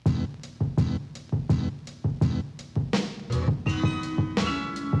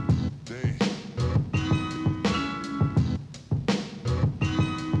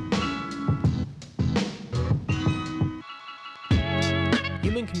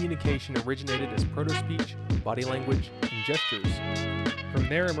communication originated as proto-speech, body language, and gestures, From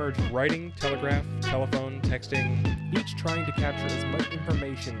there emerged writing, telegraph, telephone, texting, each trying to capture as much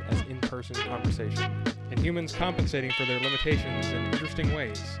information as in-person conversation. and humans compensating for their limitations in interesting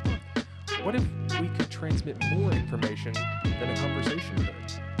ways. What if we could transmit more information than a conversation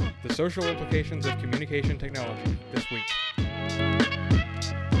could? The social implications of communication technology this week.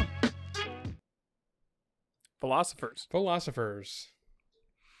 Philosophers.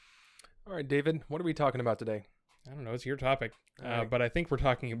 All right, David, what are we talking about today? I don't know, it's your topic. Alright. But I think we're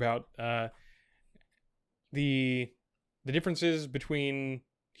talking about the differences between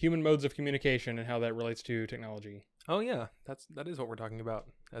human modes of communication and how that relates to technology. Oh yeah, that is what we're talking about,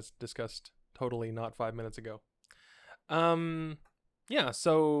 as discussed totally not 5 minutes ago. Yeah,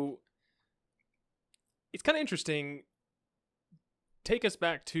 so it's kind of interesting. Take us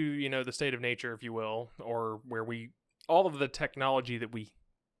back to, the state of nature, if you will, or where all of the technology that we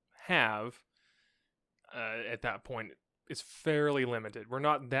have at that point is fairly limited. We're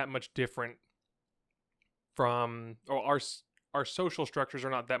not that much different from, or our social structures are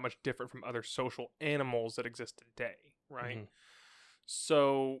not that much different from other social animals that exist today, right? Mhm.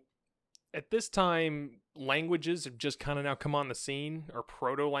 So at this time, languages have just kind of now come on the scene, or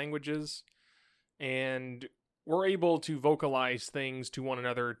proto-languages, and we're able to vocalize things to one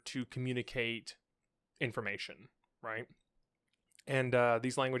another to communicate information, right? And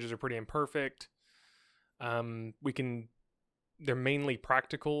these languages are pretty imperfect. They're mainly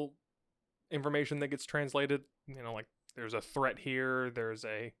practical information that gets translated, like there's a threat here, there's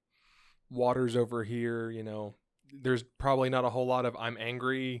a water's over here, there's probably not a whole lot of I'm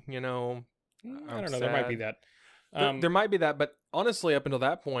angry, I don't know, sad. there might be that. There might be that, but honestly, up until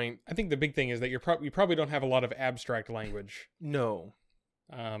that point, I think the big thing is that you probably don't have a lot of abstract language. no.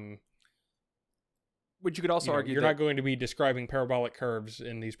 Um, Which you could also argue you're that not going to be describing parabolic curves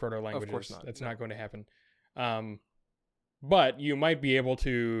in these proto-languages. Of course not, That's no. not going to happen. But you might be able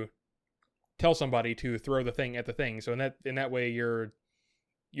to tell somebody to throw the thing at the thing. So in that way, you're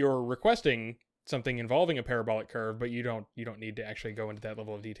requesting something involving a parabolic curve, but you don't need to actually go into that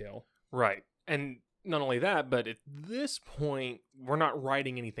level of detail. right. And not only that, but at this point, we're not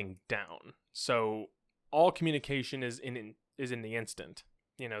writing anything down. So all communication is in the instant.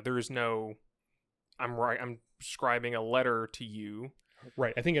 There is no I'm scribing a letter to you.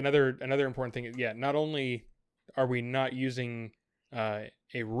 Right. I think another important thing is, not only are we not using a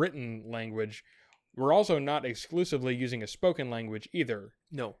written language, we're also not exclusively using a spoken language either.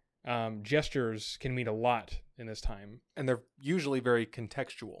 No. Gestures can mean a lot in this time. And they're usually very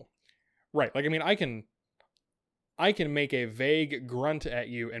contextual. Right. Like, I mean, I can make a vague grunt at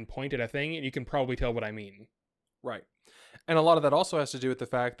you and point at a thing, and you can probably tell what I mean. Right. And a lot of that also has to do with the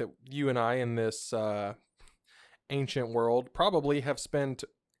fact that you and I in this ancient world probably have spent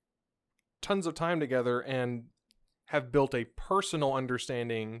tons of time together and have built a personal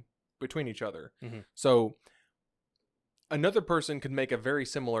understanding between each other. Mhm. So another person could make a very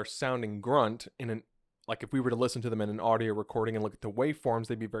similar sounding grunt like if we were to listen to them in an audio recording and look at the waveforms,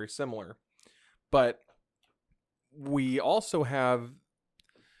 they'd be very similar. But we also have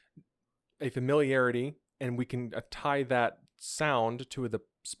a familiarity, and we can tie that sound to the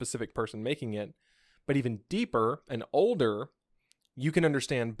specific person making it. But even deeper and older, you can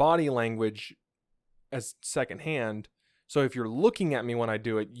understand body language as secondhand. So if you're looking at me when I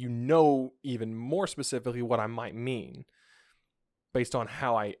do it, you know even more specifically what I might mean based on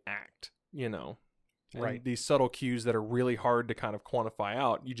how I act, And Right. these subtle cues that are really hard to kind of quantify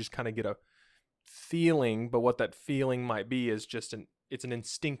out, you just kind of get a feeling, but what that feeling might be is just it's an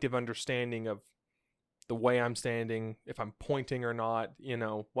instinctive understanding of the way I'm standing, if I'm pointing or not,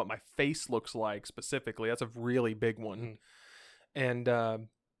 what my face looks like specifically. That's a really big one. And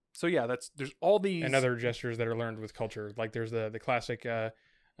so yeah, there's all these And other gestures that are learned with culture. Like there's the classic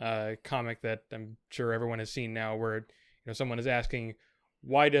comic that I'm sure everyone has seen now, where someone is asking,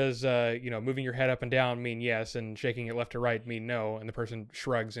 why does moving your head up and down mean yes, and shaking it left to right mean no, and the person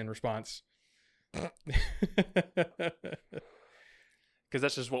shrugs in response. because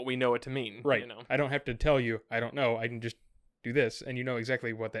that's just what we know it to mean, Right. I don't have to tell you I don't know. I can just do this, and you know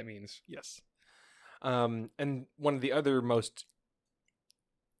exactly what that means. Yes. And one of the other most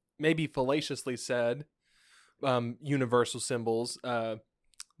maybe fallaciously said universal symbols,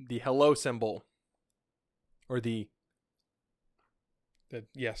 the hello symbol, or the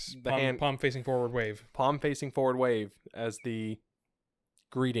Yes, The palm facing forward wave. palm facing forward wave as the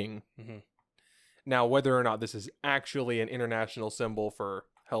greeting. Mm-hmm. Now, whether or not this is actually an international symbol for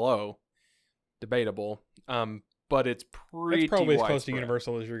hello, debatable. But it's pretty That's probably as close to widespread.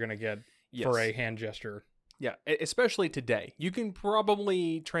 universal as you're going to get Yes. for a hand gesture. Yeah, especially today. You can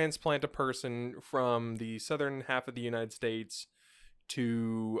probably transplant a person from the southern half of the United States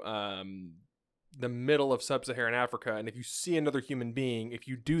to the middle of sub-Saharan Africa, and if you see another human being, if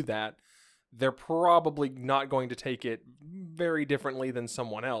you do that, they're probably not going to take it very differently than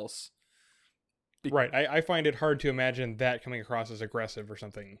someone else. Right. I find it hard to imagine that coming across as aggressive or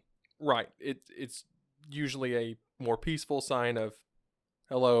something. Right. It's usually a more peaceful sign of,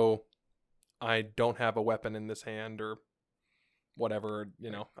 hello, I don't have a weapon in this hand, or whatever.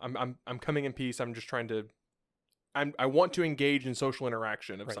 I'm coming in peace. I'm just trying to. I want to engage in social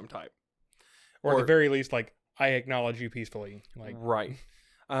interaction of some type, or at the very least, like, I acknowledge you peacefully. Like, right.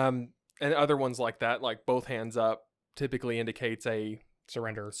 And other ones like that, like both hands up, typically indicates a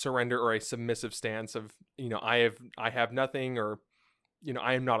surrender or a submissive stance of, I have nothing, or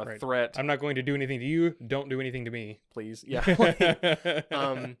I am not a threat. I'm not going to do anything to you. Don't do anything to me, please. Yeah.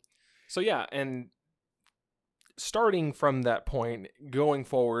 So yeah, and starting from that point, going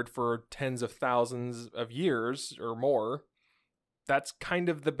forward for tens of thousands of years or more, that's kind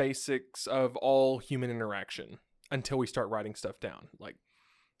of the basics of all human interaction until we start writing stuff down.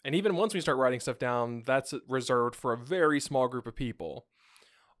 And even once we start writing stuff down, that's reserved for a very small group of people.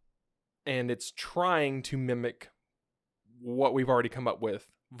 And it's trying to mimic what we've already come up with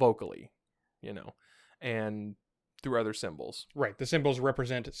vocally, and through other symbols. Right. The symbols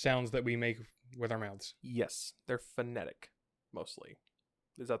represent sounds that we make with our mouths. Yes. They're phonetic, mostly.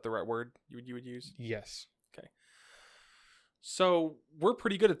 Is that the right word you would use? Yes. Okay. So we're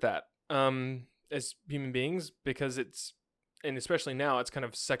pretty good at that as human beings, because and especially now, it's kind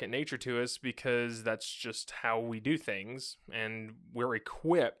of second nature to us, because that's just how we do things. And we're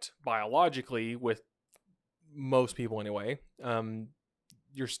equipped biologically, with most people anyway.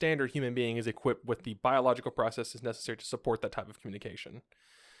 Your standard human being is equipped with the biological processes necessary to support that type of communication.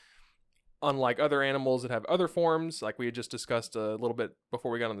 Unlike other animals that have other forms, like we had just discussed a little bit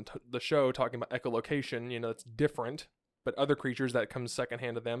before we got on the show, talking about echolocation, it's different. But other creatures, that comes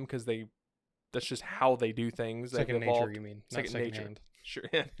secondhand to them, because that's just how they do things. Second nature, you mean? Second nature. Hand. Sure,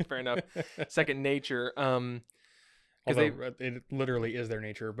 yeah, fair enough. Second nature. Although it literally is their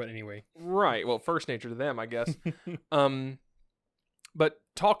nature, but anyway. Right. Well, first nature to them, I guess. But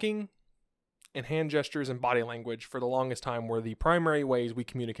talking and hand gestures and body language for the longest time were the primary ways we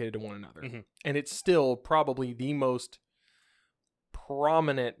communicated to one another. Mm-hmm. And it's still probably the most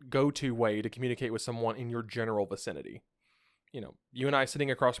prominent go-to way to communicate with someone in your general vicinity. You and I sitting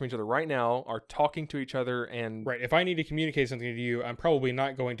across from each other right now are talking to each other, and... Right. If I need to communicate something to you, I'm probably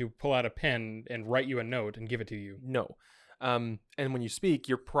not going to pull out a pen and write you a note and give it to you. No. And when you speak,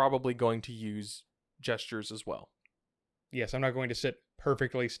 you're probably going to use gestures as well. Yes, I'm not going to sit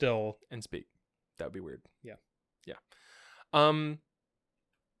perfectly still and speak. That would be weird. Yeah. Yeah.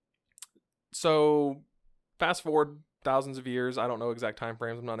 So fast forward thousands of years. I don't know exact time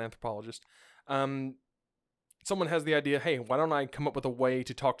frames. I'm not an anthropologist. Someone has the idea, hey, why don't I come up with a way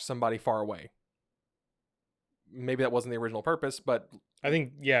to talk to somebody far away? Maybe that wasn't the original purpose, but... I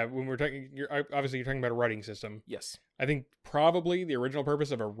think, yeah, when we're talking... you're talking about a writing system. Yes. I think probably the original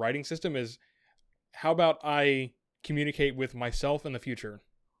purpose of a writing system is, how about I communicate with myself in the future?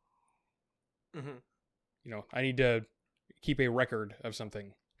 Mm-hmm. I need to keep a record of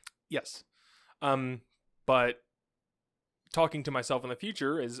something. Yes. But talking to myself in the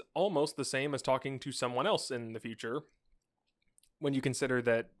future is almost the same as talking to someone else in the future, when you consider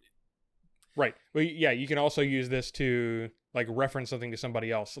that... Right. Well, yeah, you can also use this to, like, reference something to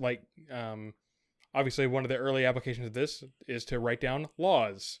somebody else. Like, obviously, one of the early applications of this is to write down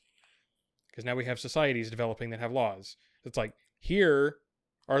laws. Because now we have societies developing that have laws. It's like, here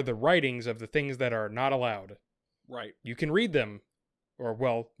are the writings of the things that are not allowed. Right. You can read them. Or,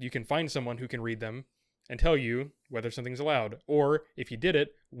 well, you can find someone who can read them and tell you whether something's allowed. Or, if you did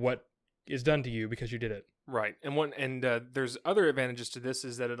it, what is done to you because you did it. Right. And there's other advantages to this,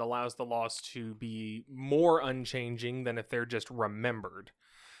 is that it allows the laws to be more unchanging than if they're just remembered.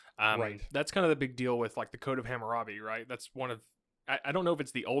 Right. That's kind of the big deal with, like, the Code of Hammurabi, right? That's one of... I don't know if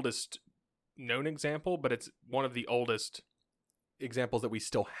it's the oldest known example, but it's one of the oldest examples that we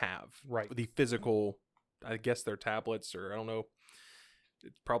still have. Right. The physical... I guess they're tablets, or I don't know.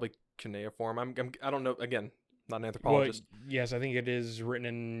 It's probably cuneiform. I don't know. Again, not an anthropologist. Well, yes, I think it is written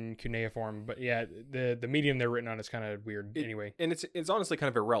in cuneiform, but yeah, the medium they're written on is kind of weird anyway. And it's honestly kind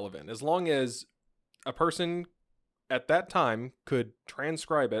of irrelevant, as long as a person at that time could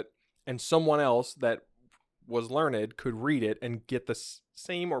transcribe it, and someone else that was learned could read it and get the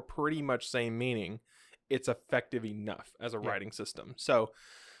same or pretty much same meaning. It's effective enough as a writing system. So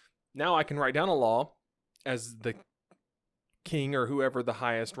now I can write down a law as the king or whoever the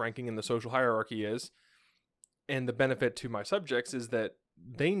highest ranking in the social hierarchy is, And the benefit to my subjects is that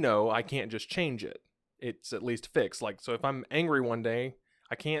they know I can't just change it. It's at least fixed. Like, so if I'm angry one day,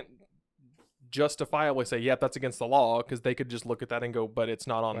 I can't justifiably say, "Yep, that's against the law," because they could just look at that and go, "But it's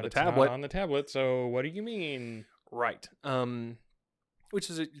not on But the it's tablet." not on the tablet. So what do you mean? Right. Which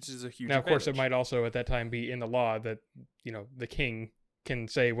is a huge. Now, of course, it advantage. might also at that time be in the law that the king can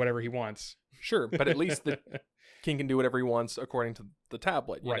say whatever he wants. Sure, but at least the king can do whatever he wants according to the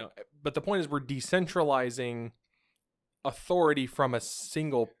tablet. You Right. know? But the point is, we're decentralizing authority from a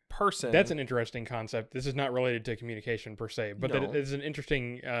single person. That's an interesting concept. This is not related to communication per se, but that No. is an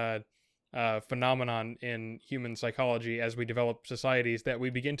interesting phenomenon in human psychology as we develop societies, that we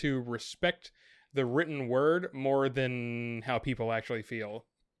begin to respect the written word more than how people actually feel.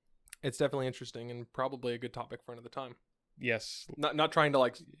 It's definitely interesting and probably a good topic for another time. Yes. Not trying to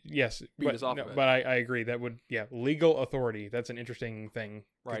like Yes. beat us off no, of it. but I agree. That would, legal authority. That's an interesting thing.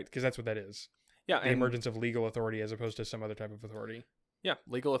 Right. Because that's what that is. yeah, The and emergence of legal authority as opposed to some other type of authority. yeah,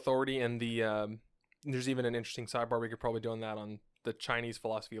 legal authority and the there's even an interesting sidebar we could probably do on that on the Chinese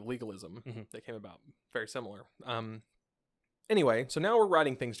philosophy of legalism Mhm. that came about. Very similar. Anyway, so now we're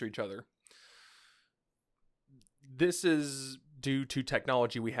writing things to each other. This is due to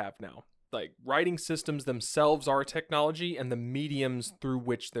technology we have now. Like, writing systems themselves are technology, and the mediums through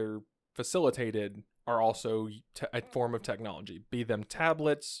which they're facilitated are also a form of technology. Be them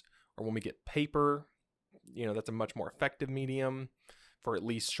tablets, or when we get paper, that's a much more effective medium for at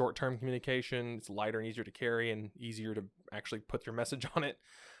least short-term communication. It's lighter and easier to carry and easier to actually put your message on it.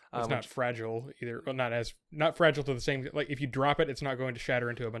 It's not fragile either. Well, not fragile to the same. Like, if you drop it, it's not going to shatter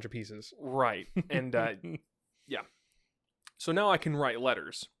into a bunch of pieces. Right. And yeah. So now I can write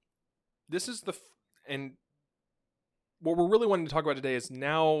letters. This is and what we're really wanting to talk about today is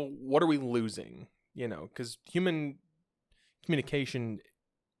now what are we losing? Because human communication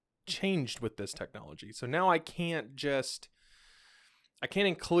changed with this technology. So now I can't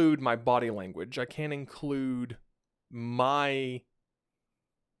include my body language. I can't include my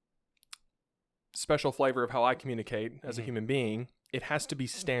special flavor of how I communicate as a Mhm. human being. It has to be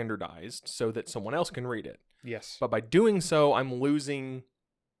standardized so that someone else can read it. Yes. But by doing so, I'm losing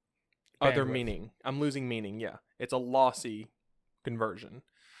other Bandwidth. meaning. I'm losing meaning, yeah. It's a lossy conversion.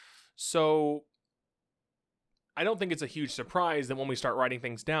 So I don't think it's a huge surprise that when we start writing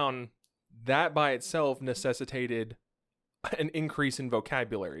things down, that by itself necessitated an increase in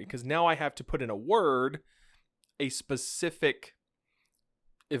vocabulary. Because now I have to put in a word a specific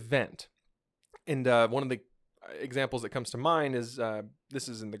event. And one of the examples that comes to mind is, this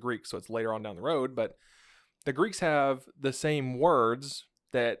is in the Greek, so it's later on down the road, but the Greeks have the same words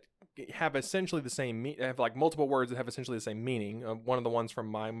that have essentially the same have like multiple words that have essentially the same meaning. One of the ones from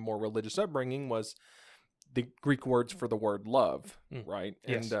my more religious upbringing was the Greek words for the word love, right?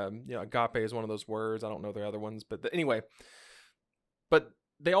 Yes. And agape is one of those words. I don't know the other ones, but anyway, but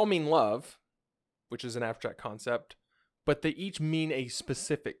they all mean love, which is an abstract concept, but they each mean a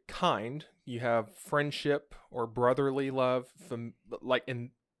specific kind. You have friendship or brotherly love, like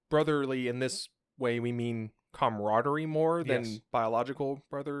in brotherly in this way we mean camaraderie more than Yes. biological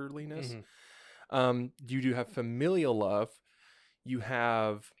brotherliness. Mhm. You do have familial love. You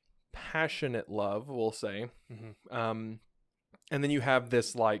have passionate love, we'll say. Mhm. And then you have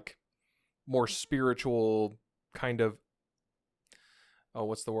this like more spiritual kind of,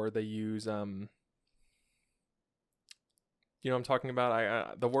 what's the word they use? You know what I'm talking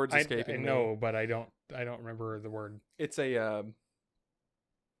about? The word's escaping I me. know, but I don't remember the word. It's a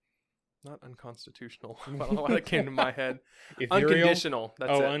not unconstitutional. I don't know why that came to my head. Ethereal? Unconditional.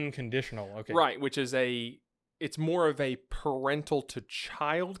 That's it. Unconditional. Okay. Right, which is it's more of a parental to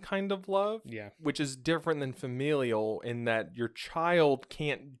child kind of love, Yeah. which is different than familial in that your child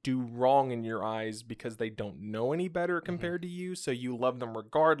can't do wrong in your eyes because they don't know any better compared to you, so you love them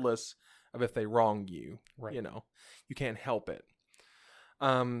regardless of if they wrong you. Right. You can't help it.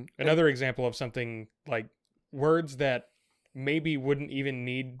 Another example of something like words that maybe wouldn't even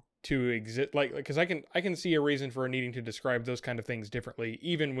need to exist, like because I can see a reason for needing to describe those kind of things differently,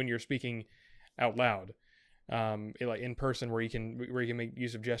 even when you're speaking out loud, like in person where you can make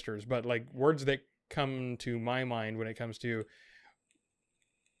use of gestures. But like words that come to my mind when it comes to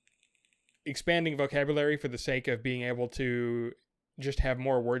expanding vocabulary for the sake of being able to just have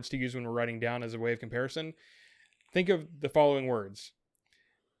more words to use when we're writing down as a way of comparison. Think of the following words: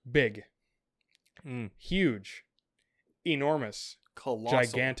 big, huge, enormous, Colossal.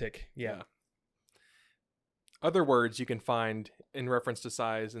 gigantic. Yeah. Other words you can find in reference to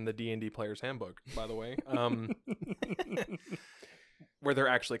size in the D&D Player's Handbook, by the way, where they're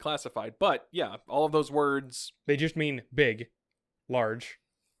actually classified. But yeah, all of those words. They just mean big, large.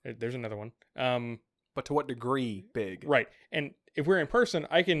 There's another one. But to what degree big? Right. And if we're in person,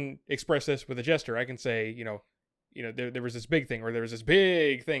 I can express this with a gesture. I can say, there was this big thing, or there was this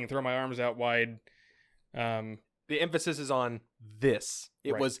big thing, throw my arms out wide. The emphasis is on this.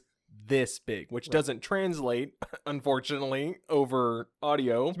 It Right. was this big, which Right. doesn't translate, unfortunately, over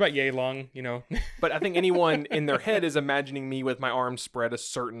audio. It's about yay long, But I think anyone in their head is imagining me with my arms spread a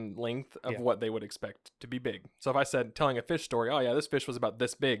certain length of Yeah. what they would expect to be big. So if I said, telling a fish story, oh yeah, this fish was about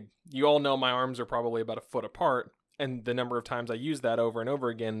this big, you all know my arms are probably about a foot apart. And the number of times I use that over and over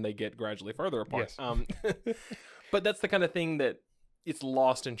again, they get gradually further apart. Yes. But that's the kind of thing that it's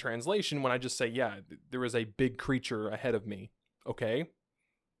lost in translation when I just say, yeah, there is a big creature ahead of me. Okay.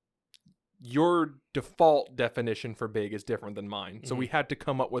 Your default definition for big is different than mine. So we had to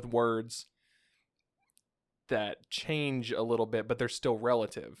come up with words that change a little bit, but they're still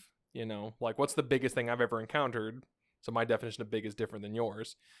relative. Like what's the biggest thing I've ever encountered? So my definition of big is different than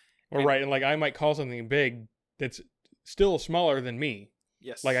yours. Or right. And like I might call something big that's still smaller than me.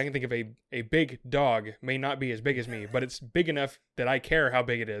 Yes. Like I can think of a big dog may not be as big as me, but it's big enough that I care how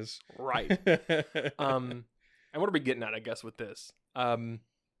big it is. Right. And what are we getting at, I guess, with this? We're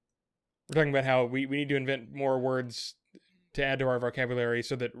talking about how we need to invent more words to add to our vocabulary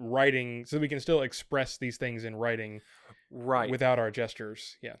so that we can still express these things in writing Right. without our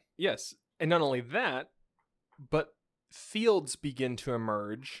gestures. Yeah. Yes. And not only that, but fields begin to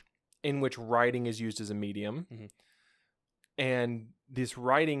emerge in which writing is used as a medium. Mhm. And these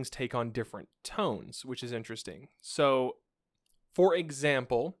writings take on different tones, which is interesting. So, for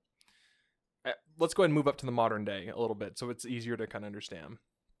example, let's go ahead and move up to the modern day a little bit so it's easier to kind of understand.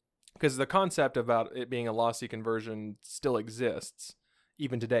 Because the concept about it being a lossy conversion still exists,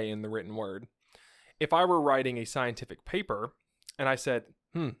 even today in the written word. If I were writing a scientific paper and I said,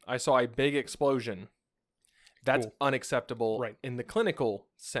 I saw a big explosion, that's Cool. unacceptable Right. in the clinical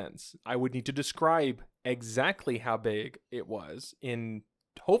sense. I would need to describe exactly how big it was in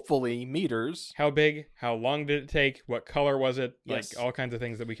hopefully meters. How big? How long did it take? What color was it? Yes. Like all kinds of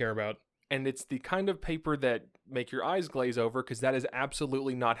things that we care about. And it's the kind of paper that make your eyes glaze over because that is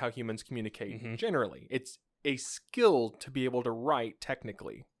absolutely not how humans communicate Mhm. generally. It's a skill to be able to write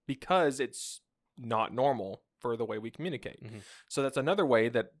technically because it's not normal for the way we communicate. Mhm. So that's another way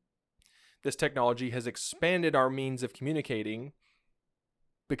that this technology has expanded our means of communicating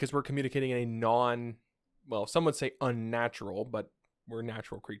because we're communicating in a some would say unnatural, but we're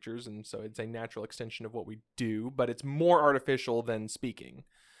natural creatures. And so it's a natural extension of what we do, but it's more artificial than speaking.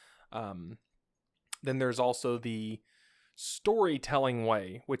 Then there's also the storytelling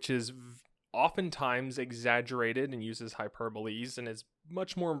way, which is oftentimes exaggerated and uses hyperboles and is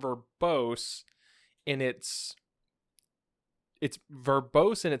much more verbose in its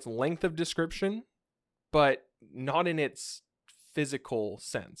verbose in its length of description, but not in its physical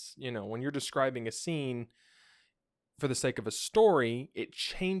sense. When you're describing a scene for the sake of a story, it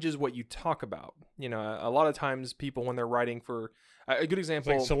changes what you talk about. A lot of times people, when they're writing for a good It's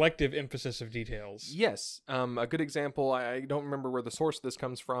example, like selective emphasis of details. yes, a good example, I don't remember where the source of this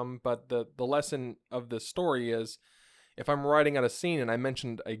comes from, but the lesson of this story is if I'm writing out a scene and I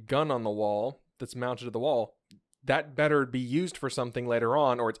mentioned a gun on the wall that's mounted to the wall, that better be used for something later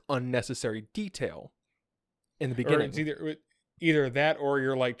on, or it's unnecessary detail in the Or beginning. it's either that or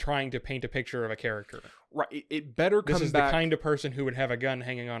you're like trying to paint a picture of a character. Right. It better come This is back. the kind of person who would have a gun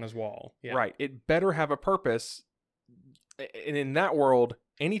hanging on his wall. Yeah. Right. It better have a purpose. And in that world,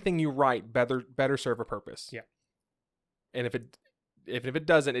 anything you write better serve a purpose. Yeah. And if it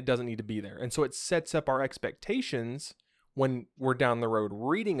doesn't, it doesn't need to be there. And so it sets up our expectations when we're down the road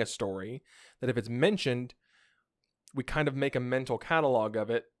reading a story that if it's mentioned, we kind of make a mental catalog of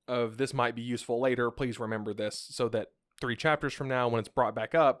it, of this might be useful later. Please remember this so that 3 chapters from now, when it's brought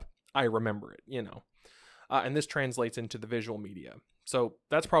back up, I remember it, and this translates into the visual media. So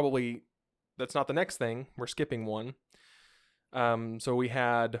that's not the next thing. We're skipping one. So we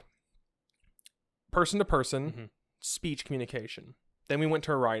had person to person speech communication. Then we went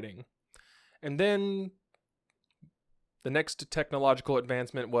to writing. And then the next technological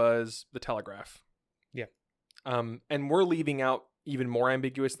advancement was the telegraph. Yeah. And we're leaving out even more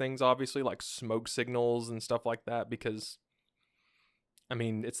ambiguous things, obviously, like smoke signals and stuff like that, because,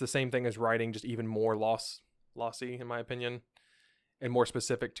 it's the same thing as writing, just even more lossy, in my opinion, and more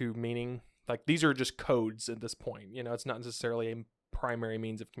specific to meaning. Like, these are just codes at this point. It's not necessarily a primary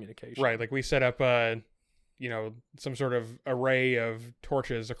means of communication. Right. Like we set up, some sort of array of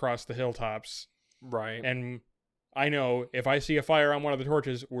torches across the hilltops. Right. And I know if I see a fire on one of the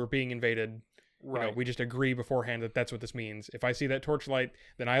torches, we're being invaded. Right. We just agree beforehand that that's what this means. If I see that torch light,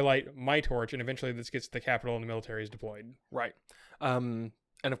 then I light my torch, and eventually this gets to the Capitol and the military is deployed. Right.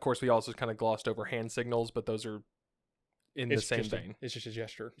 And of course, we also kind of glossed over hand signals, but those are in the same vein. It's just a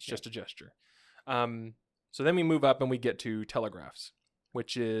gesture. It's just a gesture. So then we move up and we get to telegraphs,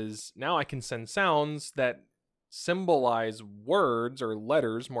 which is now I can send sounds that symbolize words or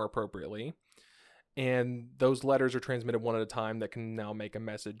letters more appropriately. And those letters are transmitted one at a time that can now make a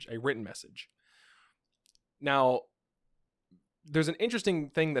message, a written message. Now, there's an interesting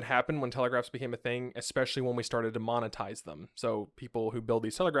thing that happened when telegraphs became a thing, especially when we started to monetize them. So people who build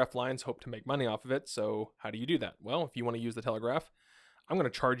these telegraph lines hope to make money off of it. So how do you do that? Well, if you want to use the telegraph, I'm going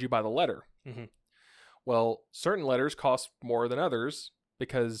to charge you by the letter. Mm-hmm. Well, certain letters cost more than others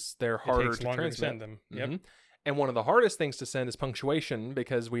because they're harder It takes to longer transmit. to send them. Yep. Mhm. And one of the hardest things to send is punctuation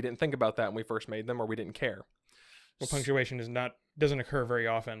because we didn't think about that when we first made them, or we didn't care. Well, punctuation doesn't occur very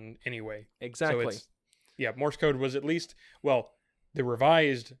often anyway. Exactly. So Morse code was at least, well, the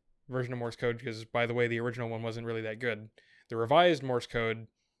revised version of Morse code, because by the way, the original one wasn't really that good. The revised Morse code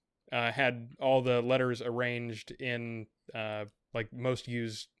had all the letters arranged in like most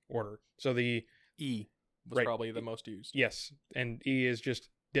used order. So the E was Right. probably the most used. yes, and E is just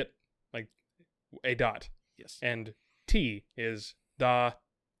dit, like a dot, Yes. and T is da,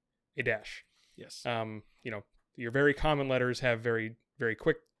 a dash. Yes. Your very common letters have very, very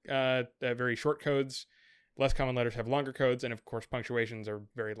quick, very short codes. Less common letters have longer codes, and of course, punctuations are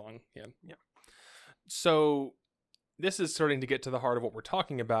very long. Yeah. So this is starting to get to the heart of what we're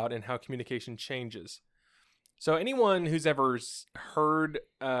talking about and how communication changes. So anyone who's ever heard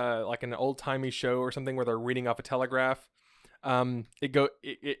like an old-timey show or something where they're reading off a telegraph,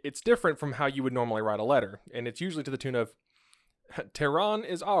 it's different from how you would normally write a letter. And it's usually to the tune of, Tehran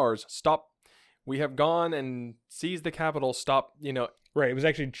is ours. Stop. We have gone and seized the capital. Stop. Right. It was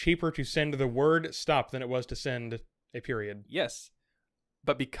actually cheaper to send the word stop than it was to send a period. Yes.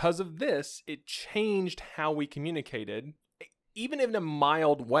 But because of this, it changed how we communicated, even in a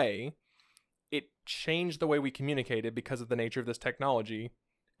mild way. It changed the way we communicated because of the nature of this technology.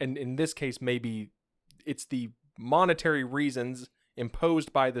 And in this case, maybe it's the monetary reasons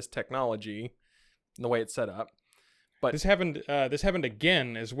imposed by this technology and the way it's set up. But This happened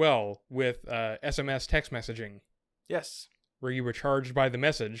again as well with SMS text messaging, yes, where you were charged by the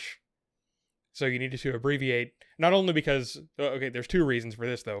message. So you needed to abbreviate, not only because, there's two reasons for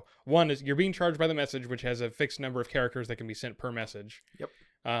this though. One is you're being charged by the message, which has a fixed number of characters that can be sent per message. Yep.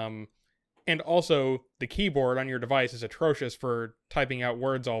 And also the keyboard on your device is atrocious for typing out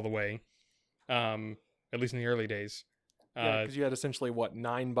words all the way. At least in the early days. because you had essentially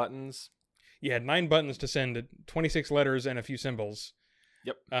 9 buttons. You had 9 buttons to send 26 letters and a few symbols.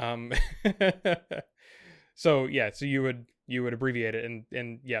 Yep. So you would abbreviate it,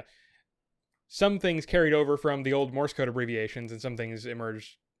 and some things carried over from the old Morse code abbreviations, and some things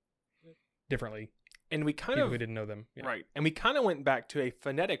emerged differently. And we kind People of who didn't know them. Yeah. right, and we kind of went back to a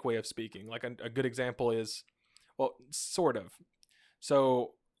phonetic way of speaking. Like a good example is, well, sort of.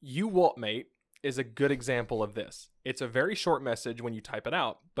 So you what mate is a good example of this. It's a very short message when you type it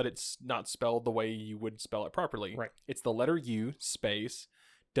out, but it's not spelled the way you would spell it properly. Right. It's the letter U space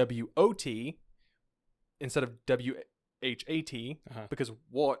WOT instead of WHAT Uh-huh. because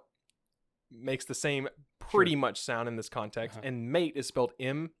what makes the same pretty much sound in this context, Uh-huh. and mate is spelled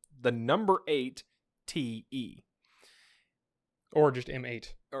M8TE Or just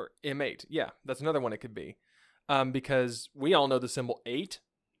M8. or M8. Yeah, that's another one it could be. Because we all know the symbol 8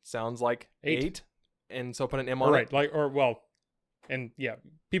 sounds like Eight. 8, and so put an M on Right. it. And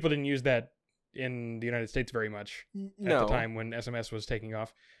people didn't use that in the United States very much No. at the time when SMS was taking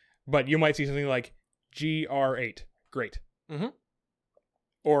off. But you might see something like GR8. Great. Mhm.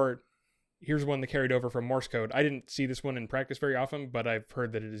 Or here's one that carried over from Morse code. I didn't see this one in practice very often, but I've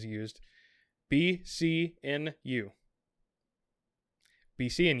heard that it is used. BCNU.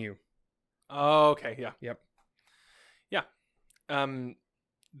 BCNU. Oh, okay, yeah. Yep. Yeah.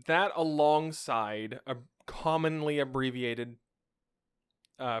 That alongside commonly abbreviated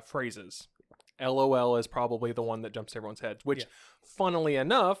phrases. LOL is probably the one that jumps to everyone's head, which, Yeah. funnily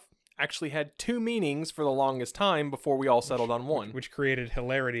enough, actually had 2 meanings for the longest time before we all settled on one, Which created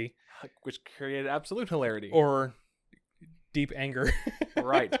hilarity which created absolute hilarity. or deep anger.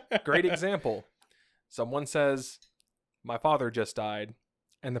 Right. Great example. Someone says, "My father just died,"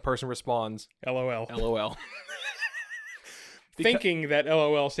 and the person responds, LOL. "LOL." Thinking that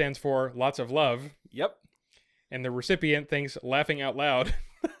LOL stands for lots of love, Yep. and the recipient thinks laughing out loud,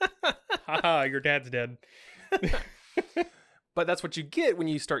 haha, your dad's dead. But that's what you get when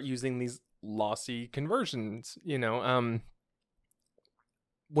you start using these lossy conversions,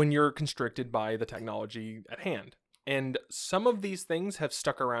 when you're constricted by the technology at hand. And some of these things have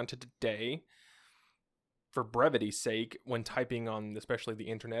stuck around to today. for brevity's sake, when typing on especially the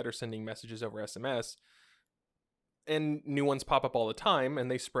internet or sending messages over SMS, and new ones pop up all the time,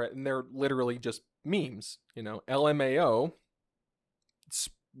 and they spread, and they're literally just memes. LMAO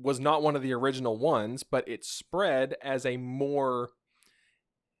was not one of the original ones, but it spread as a more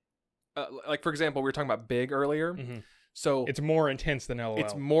like, for example, we were talking about big earlier. Mm-hmm. So it's more intense than LOL.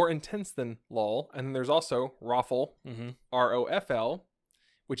 It's more intense than lol. And then there's also ROFL, Mm-hmm. ROFL,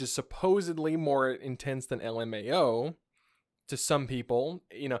 which is supposedly more intense than LMAO to some people.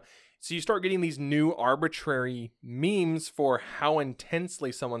 So you start getting these new arbitrary memes for how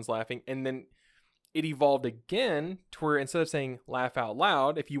intensely someone's laughing. And then it evolved again to where instead of saying laugh out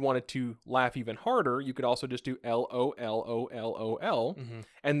loud, if you wanted to laugh even harder, you could also just do LOLOLOL. Mm-hmm.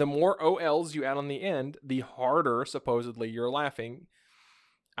 And the more OLs you add on the end, the harder supposedly you're laughing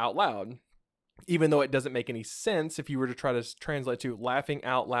out loud. Even though it doesn't make any sense if you were to try to translate to laughing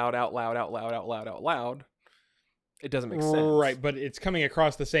out loud, out loud, out loud, out loud, out loud. It doesn't make sense. Right, but it's coming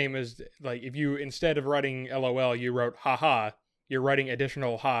across the same as, like, if you, instead of writing LOL, you wrote haha, you're writing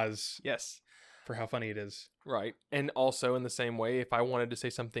additional ha's. Yes. For how funny it is. Right. And also in the same way, if I wanted to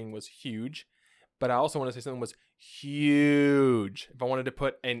say something was huge, but I also want to say something was huge, if I wanted to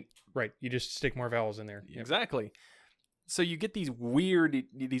put an... Right. You just stick more vowels in there. Exactly. So you get these weird,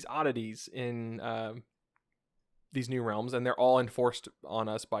 these oddities in these new realms, and they're all enforced on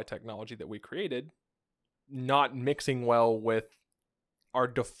us by technology that we created, not mixing well with our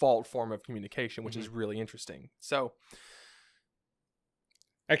default form of communication, which is really interesting. So...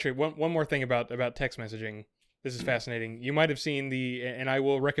 Actually, one more thing about text messaging. This is fascinating. You might have seen and I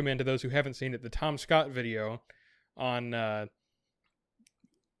will recommend to those who haven't seen it, the Tom Scott video on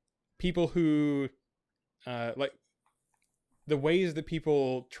people who, like, the ways that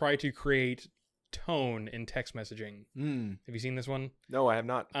people try to create tone in text messaging. Have you seen this one? No, I have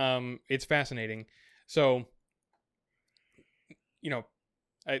not. It's fascinating. So,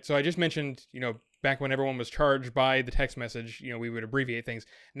 so I just mentioned, back when everyone was charged by the text message, we would abbreviate things.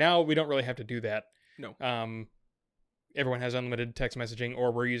 Now we don't really have to do that. No. Everyone has unlimited text messaging,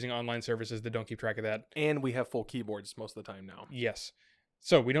 or we're using online services that don't keep track of that. And we have full keyboards most of the time now. Yes.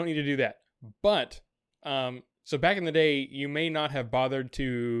 So we don't need to do that. But, so back in the day, you may not have bothered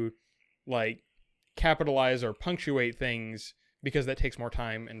to, like, capitalize or punctuate things because that takes more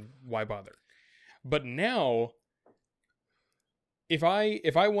time, and why bother? But now... If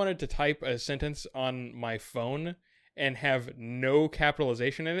I wanted to type a sentence on my phone and have no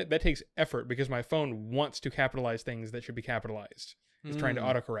capitalization in it, that takes effort because my phone wants to capitalize things that should be capitalized. It's trying to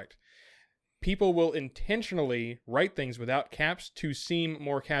autocorrect. People will intentionally write things without caps to seem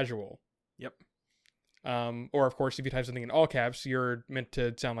more casual. Yep. Or, of course, if you type something in all caps, you're meant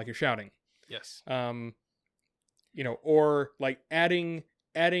to sound like you're shouting. Yes. Or like adding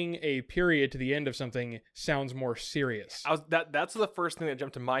a period to the end of something sounds more serious. That's the first thing that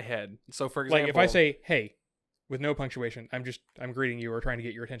jumped to my head. So, for example, like if I say "hey" with no punctuation, I'm greeting you or trying to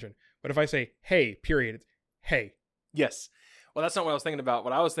get your attention. But if I say "hey," period, it's "hey." Yes. Well, that's not what I was thinking about.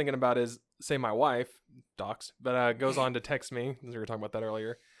 What I was thinking about is, say, my wife, docs, but goes on to text me. We were talking about that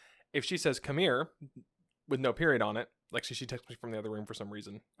earlier. If she says "come here" with no period on it, like she texts me from the other room for some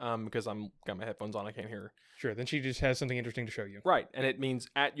reason, because I'm got my headphones on, I can't hear her. Sure, then she just has something interesting to show you. Right, and it means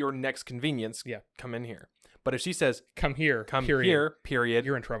at your next convenience, come in here. But if she says, come here, here, period,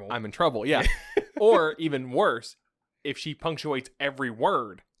 you're in trouble. I'm in trouble, yeah. Or even worse, if she punctuates every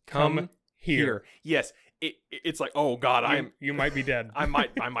word, come here. Yes, it's like, oh God, you might be dead. I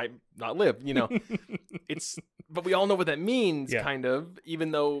might not live, but we all know what that means, kind of,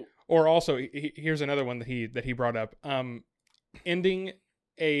 even though. Or also, here's another one that he brought up. Ending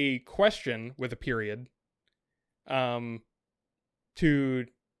a question with a period, to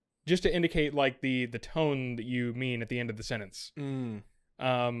indicate like the tone that you mean at the end of the sentence. No,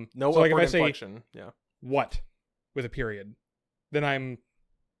 so like if I say inflection. what with a period, then I'm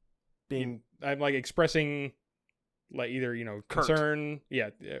like expressing like either concern,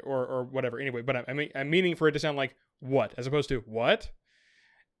 or whatever. Anyway, but I'm meaning for it to sound like what as opposed to what.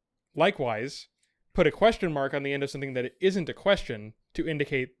 Likewise, put a question mark on the end of something that isn't a question to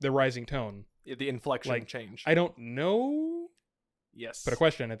indicate the rising tone. The inflection change. I don't know. Yes. Put a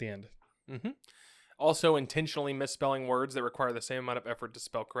question at the end. Mm-hmm. Also, intentionally misspelling words that require the same amount of effort to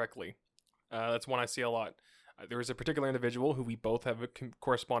spell correctly. That's one I see a lot. There is a particular individual who we both have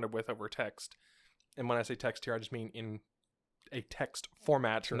corresponded with over text. And when I say text here, I just mean in a text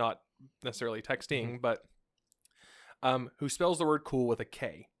format, not necessarily texting, but who spells the word cool with a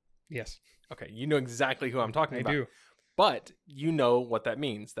K. Yes. Okay, you know exactly who I'm talking about. I do. But you know what that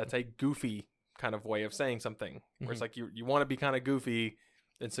means. That's a goofy kind of way of saying something. Where it's like you want to be kind of goofy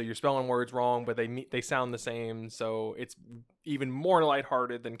And so you're spelling words wrong, but they sound the same, so it's even more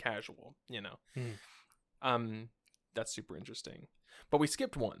lighthearted than casual, you know. That's super interesting. But we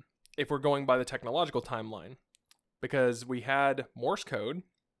skipped one if we're going by the technological timeline, because we had Morse code,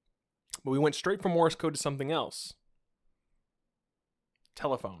 but we went straight from Morse code to something else.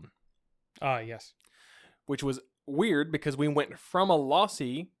 Telephone. Yes. Which was weird because we went from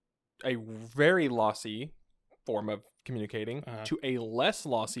a very lossy form of communicating to a less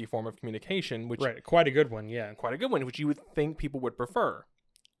lossy form of communication, which right, quite a good one, yeah. Quite a good one, which you would think people would prefer.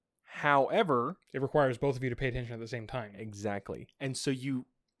 However, it requires both of you to pay attention at the same time. Exactly. And so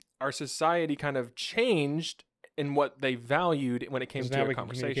our society kind of changed in what they valued when it came to a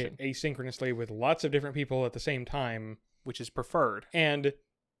conversation. Can communicate asynchronously with lots of different people at the same time, which is preferred. And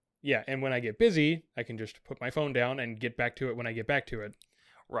yeah, and when I get busy, I can just put my phone down and get back to it when I get back to it.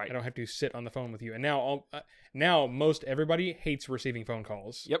 Right. I don't have to sit on the phone with you. And now most everybody hates receiving phone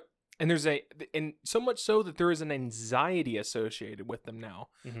calls. Yep. And and so much so that there is an anxiety associated with them now,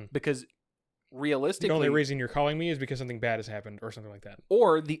 because realistically, the only reason you're calling me is because something bad has happened or something like that.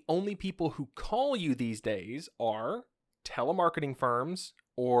 Or the only people who call you these days are telemarketing firms,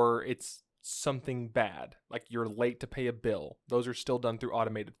 or it's something bad, like you're late to pay a bill. Those are still done through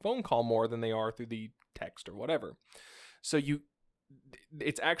automated phone call more than they are through the text or whatever. So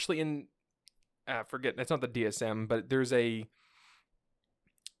it's actually in, forget, it's not the DSM, but there's I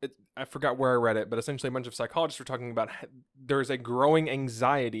forgot where I read it, but essentially a bunch of psychologists were talking about there's a growing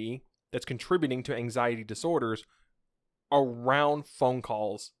anxiety that's contributing to anxiety disorders around phone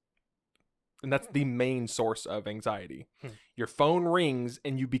calls. And that's the main source of anxiety. Your phone rings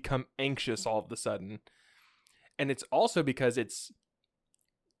and you become anxious all of a sudden. And it's also because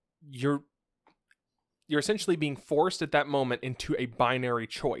you're essentially being forced at that moment into a binary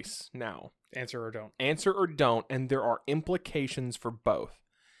choice now. Answer or don't. Answer or don't, and there are implications for both.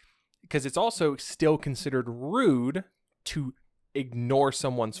 Because it's also still considered rude to ignore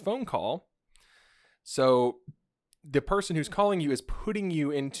someone's phone call. So the person who's calling you is putting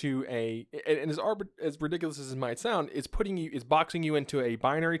you into and as ridiculous as it might sound, is boxing you into a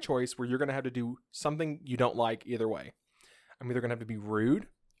binary choice where you're going to have to do something you don't like either way. I'm either going to have to be rude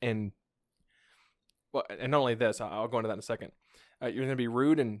and not only this, I'll go into that in a second. You're going to be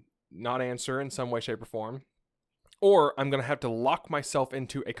rude and not answer in some way, shape, or form. Or I'm going to have to lock myself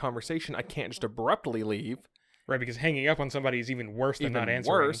into a conversation I can't just abruptly leave. Right, because hanging up on somebody is even worse than not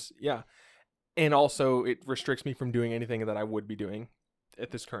answering. Worse, yeah. And also, it restricts me from doing anything that I would be doing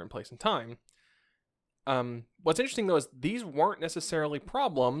at this current place and time. What's interesting, though, is these weren't necessarily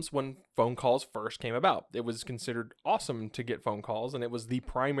problems when phone calls first came about. It was considered awesome to get phone calls, and it was the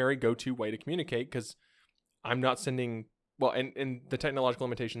primary go-to way to communicate, because I'm not sending... Well, and the technological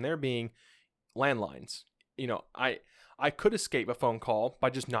limitation there being landlines. You know, I could escape a phone call by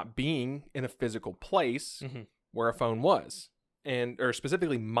just not being in a physical place where a phone was, or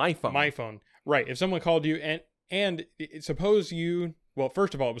specifically my phone. My phone, right? If someone called you, and suppose you, well,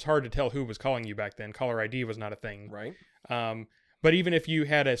 first of all, it was hard to tell who was calling you back then. Caller ID was not a thing, right? But even if you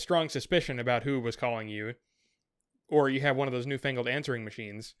had a strong suspicion about who was calling you, or you have one of those newfangled answering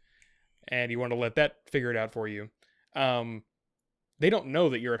machines, and you want to let that figure it out for you, they don't know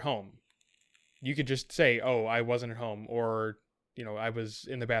that you're at home. You could just say, oh, I wasn't at home, or, you know, I was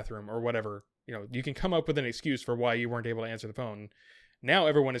in the bathroom, or whatever. You know, you can come up with an excuse for why you weren't able to answer the phone. Now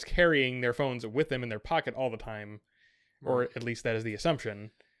everyone is carrying their phones with them in their pocket all the time, or at least that is the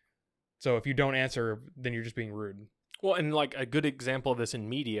assumption. So if you don't answer, then you're just being rude. Well, and like a good example of this in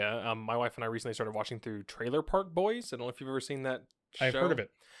media, my wife and I recently started watching through Trailer Park Boys. I don't know if you've ever seen that show. I've heard of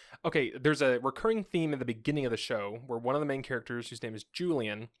it. Okay, there's a recurring theme at the beginning of the show where one of the main characters, whose name is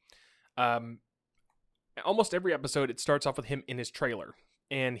Julian, almost every episode, it starts off with him in his trailer.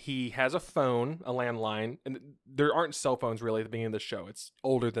 And he has a phone, a landline, and there aren't cell phones really at the beginning of the show. It's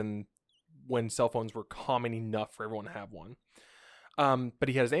older than when cell phones were common enough for everyone to have one. But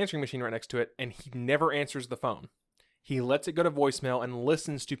he has an answering machine right next to it, and he never answers the phone. He lets it go to voicemail and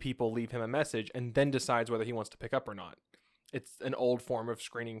listens to people leave him a message, and then decides whether he wants to pick up or not. It's an old form of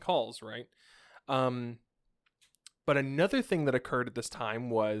screening calls, right? But another thing that occurred at this time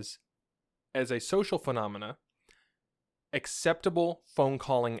was, as a social phenomena, acceptable phone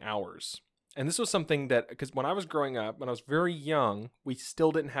calling hours. And this was something that, because when I was growing up, when I was very young, we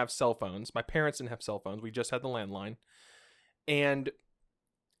still didn't have cell phones. My parents didn't have cell phones. We just had the landline. And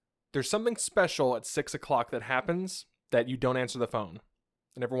there's something special at 6 o'clock that happens that you don't answer the phone.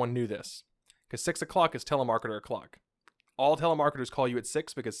 And everyone knew this. Because 6 o'clock is telemarketer o'clock. All telemarketers call you at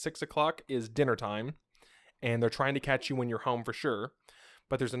 6 because 6 o'clock is dinner time. And they're trying to catch you when you're home for sure.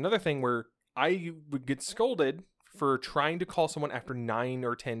 But there's another thing where I would get scolded for trying to call someone after 9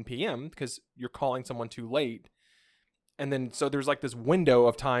 or 10 p.m. because you're calling someone too late. And then, so there's like this window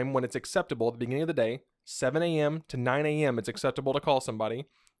of time when it's acceptable at the beginning of the day, 7 a.m. to 9 a.m. It's acceptable to call somebody.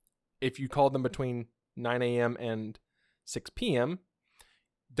 If you call them between 9 a.m. and 6 p.m.,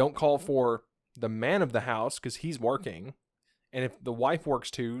 don't call for the man of the house because he's working. And if the wife works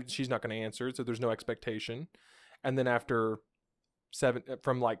too, she's not going to answer. So there's no expectation. And then after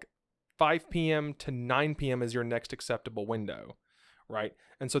from like 5 p.m. to 9 p.m. is your next acceptable window, right?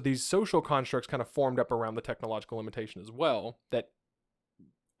 And so these social constructs kind of formed up around the technological limitation as well that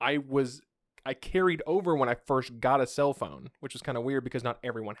I carried over when I first got a cell phone, which was kind of weird because not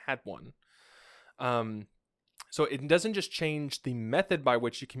everyone had one. So it doesn't just change the method by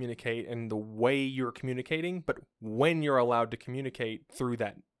which you communicate and the way you're communicating, but when you're allowed to communicate through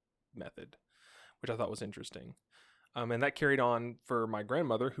that method, which I thought was interesting. And that carried on for my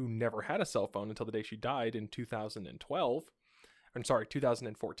grandmother, who never had a cell phone until the day she died in 2012. I'm sorry,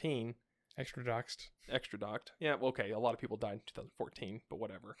 2014. Extra doxed. Yeah, well, okay, a lot of people died in 2014, but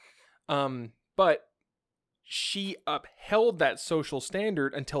whatever. But she upheld that social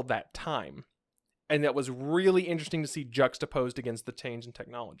standard until that time. And that was really interesting to see juxtaposed against the change in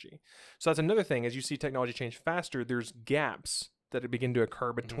technology. So that's another thing. As you see technology change faster, there's gaps that begin to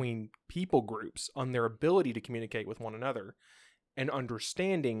occur between people groups on their ability to communicate with one another and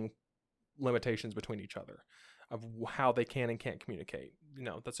understanding limitations between each other of how they can and can't communicate.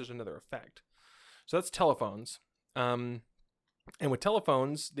 That's just another effect. So that's telephones. And with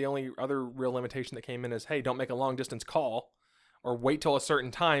telephones, the only other real limitation that came in is, hey, don't make a long distance call. Or wait till a certain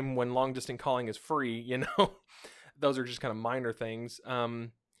time when long distance calling is free, Those are just kind of minor things.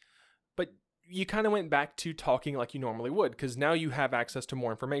 But you kind of went back to talking like you normally would, because now you have access to more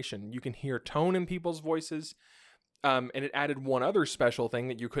information. You can hear tone in people's voices. And it added one other special thing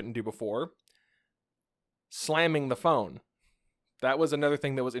that you couldn't do before. Slamming the phone. That was another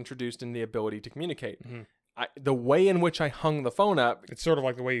thing that was introduced in the ability to communicate. Mm-hmm. The way in which I hung the phone up. It's sort of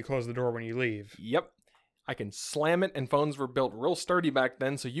like the way you close the door when you leave. Yep. I can slam it, and phones were built real sturdy back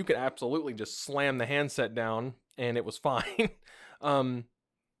then, so you could absolutely just slam the handset down, and it was fine. And,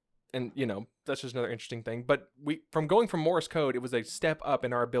 that's just another interesting thing. But from going from Morse code, it was a step up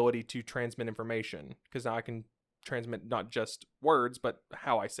in our ability to transmit information, because now I can transmit not just words, but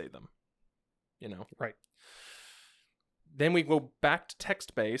how I say them. Right. Then we go back to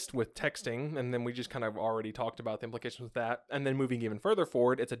text-based with texting, and then we just kind of already talked about the implications of that. And then moving even further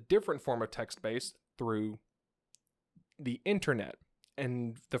forward, it's a different form of text-based through the internet.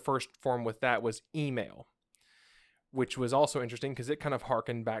 And the first form with that was email, which was also interesting because it kind of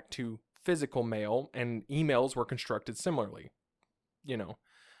harkened back to physical mail, and emails were constructed similarly.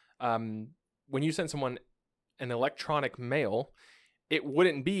 When you sent someone an electronic mail, it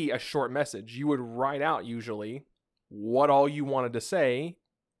wouldn't be a short message. You would write out usually what all you wanted to say,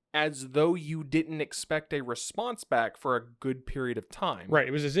 as though you didn't expect a response back for a good period of time. Right.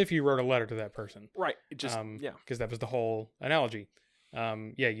 It was as if you wrote a letter to that person. Right. It just, yeah. Because that was the whole analogy.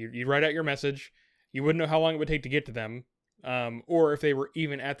 You write out your message. You wouldn't know how long it would take to get to them, or if they were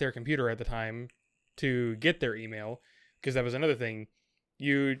even at their computer at the time to get their email, because that was another thing.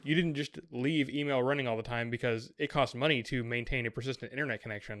 You didn't just leave email running all the time because it costs money to maintain a persistent internet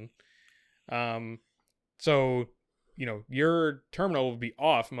connection. So your terminal will be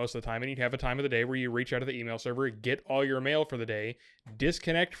off most of the time, and you'd have a time of the day where you reach out to the email server, get all your mail for the day,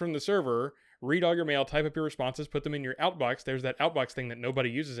 disconnect from the server, read all your mail, type up your responses, put them in your outbox. There's that outbox thing that nobody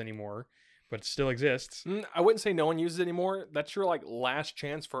uses anymore, but still exists. I wouldn't say no one uses it anymore. That's your last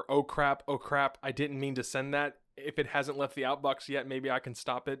chance for, oh crap, I didn't mean to send that. If it hasn't left the outbox yet, maybe I can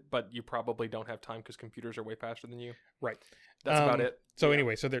stop it, but you probably don't have time because computers are way faster than you. Right. That's about it. So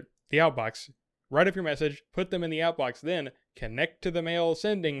anyway, so the outbox, write up your message, put them in the outbox, then connect to the mail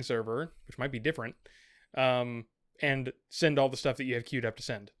sending server, which might be different, and send all the stuff that you have queued up to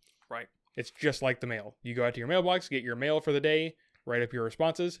send. Right. It's just like the mail. You go out to your mailbox, get your mail for the day, write up your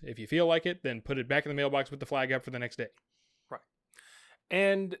responses. If you feel like it, then put it back in the mailbox with the flag up for the next day. Right.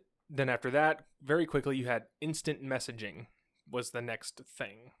 And then after that, very quickly, you had instant messaging was the next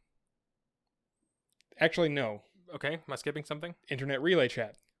thing. Actually, no. Okay. Am I skipping something? Internet relay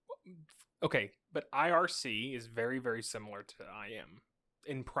chat. Okay. But IRC is very, very similar to IM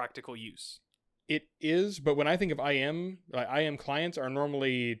in practical use. It is, but when I think of IM clients are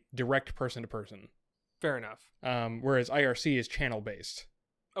normally direct person to person. Fair enough. Whereas IRC is channel based.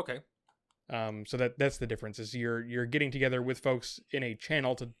 Okay. So that's the difference. Is you're getting together with folks in a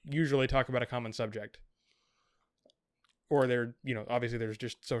channel to usually talk about a common subject. Or obviously there's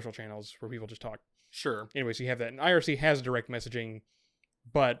just social channels where people just talk. Sure. Anyway, so you have that. And IRC has direct messaging,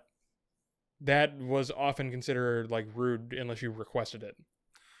 but that was often considered like rude unless you requested it.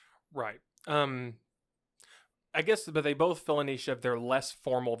 Right. I guess, but they both fill a niche of they're less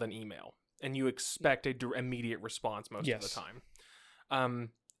formal than email, and you expect a immediate response most of the Yes. time.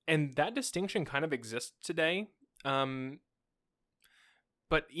 And that distinction kind of exists today. But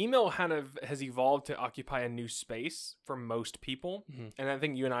email kind of has evolved to occupy a new space for most people. Mhm. And I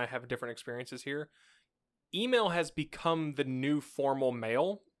think you and I have different experiences here. Email has become the new formal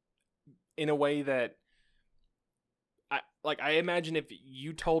mail in a way that I imagine if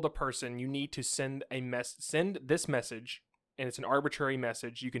you told a person you need to send this message, and it's an arbitrary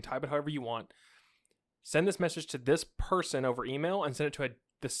message, you can type it however you want. Send this message to this person over email and send it to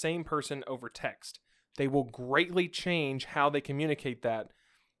the same person over text. They will greatly change how they communicate that,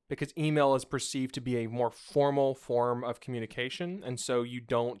 because email is perceived to be a more formal form of communication, and so you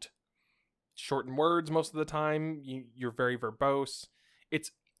don't shorten words most of the time. You're very verbose.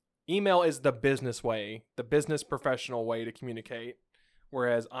 Email is the business way, the business professional way to communicate,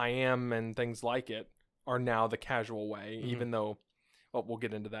 whereas IM and things like it are now the casual way, even though, well, we'll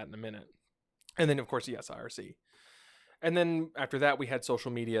get into that in a minute. And then, of course, yes, IRC. And then after that, we had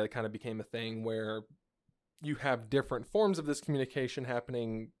social media that kind of became a thing where you have different forms of this communication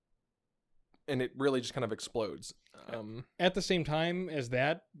happening, and it really just kind of explodes. At the same time as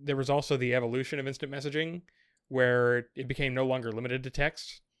that, there was also the evolution of instant messaging, where it became no longer limited to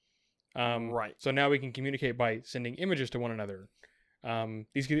text. Right. So now we can communicate by sending images to one another.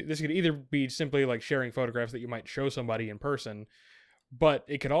 This could either be simply like sharing photographs that you might show somebody in person, but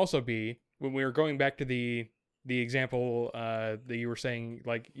it could also be, when we were going back to the example that you were saying,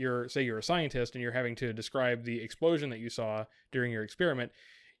 like you're a scientist and you're having to describe the explosion that you saw during your experiment,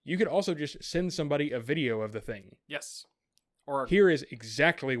 you could also just send somebody a video of the thing. Yes. Or here is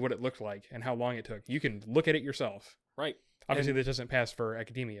exactly what it looked like and how long it took. You can look at it yourself. Right. Obviously, this doesn't pass for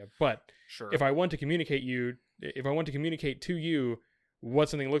academia, but sure. if I want to communicate to you what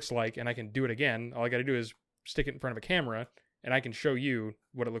something looks like, and I can do it again, all I got to do is stick it in front of a camera, and I can show you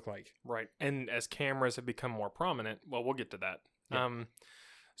what it looked like. Right. And as cameras have become more prominent, well, we'll get to that. Yeah.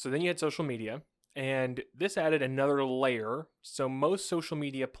 So then you had social media, and this added another layer. So most social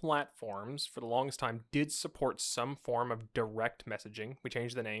media platforms, for the longest time, did support some form of direct messaging. We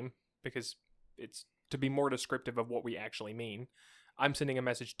changed the name because it's to be more descriptive of what we actually mean. I'm sending a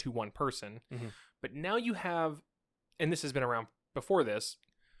message to one person. Mm-hmm. But now you have, and this has been around before this,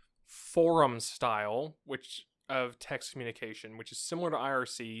 forum style, of text communication, which is similar to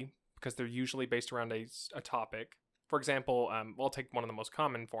IRC because they're usually based around a topic. For example, I'll take one of the most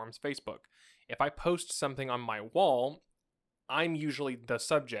common forms, Facebook. If I post something on my wall, I'm usually the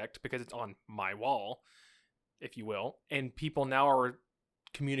subject because it's on my wall, if you will. And people now are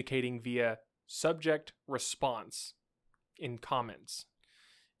communicating via subject response in comments,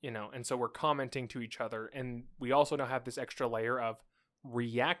 and so we're commenting to each other. And we also now have this extra layer of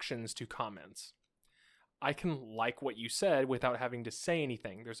reactions to comments. I can like what you said without having to say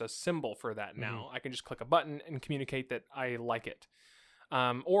anything. There's a symbol for that now. I can just click a button and communicate that I like it.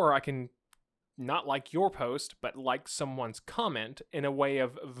 Or I can not like your post, but like someone's comment in a way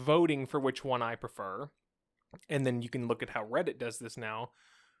of voting for which one I prefer. And then you can look at how Reddit does this now.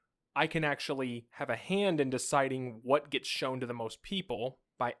 I can actually have a hand in deciding what gets shown to the most people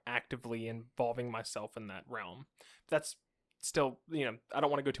by actively involving myself in that realm. That's still, I don't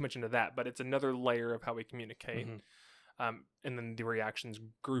want to go too much into that, but it's another layer of how we communicate. And then the reactions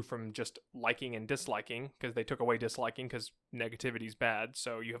grew from just liking and disliking, because they took away disliking because negativity is bad.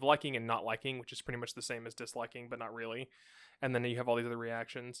 So you have liking and not liking, which is pretty much the same as disliking, but not really. And then you have all these other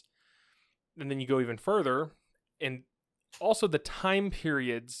reactions. And then you go even further, and also the time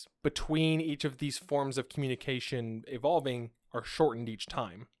periods between each of these forms of communication evolving are shortened each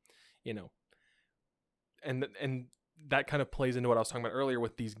time, and that kind of plays into what I was talking about earlier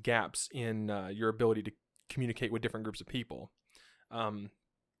with these gaps in your ability to communicate with different groups of people.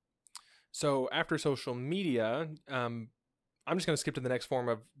 So after social media, I'm just going to skip to the next form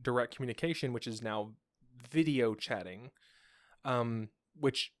of direct communication, which is now video chatting,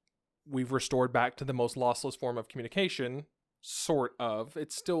 which we've restored back to the most lossless form of communication, sort of.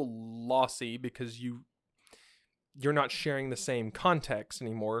 It's still lossy because you're not sharing the same context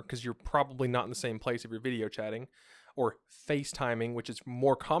anymore, because you're probably not in the same place if you're video chatting, or FaceTiming, which is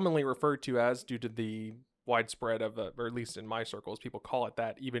more commonly referred to as, due to the widespread of, or at least in my circles, people call it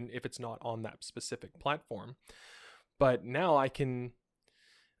that, even if it's not on that specific platform. But now I can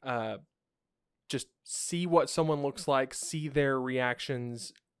just see what someone looks like, see their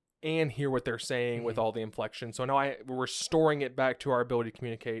reactions, and hear what they're saying with all the inflection. So now we're restoring it back to our ability to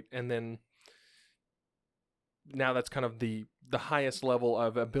communicate. And then now that's kind of the highest level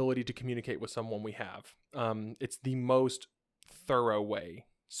of ability to communicate with someone we have. It's the most thorough way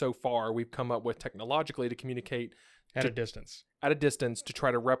so far we've come up with technologically to communicate At a distance. at a distance to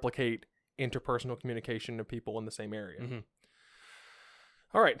try to replicate interpersonal communication of people in the same area. Mm-hmm.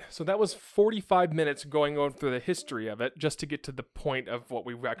 All right, so that was 45 minutes going on through the history of it just to get to the point of what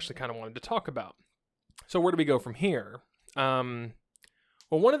we actually kind of wanted to talk about. So where do we go from here?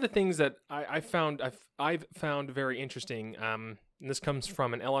 Well, one of the things that I've found very interesting, and this comes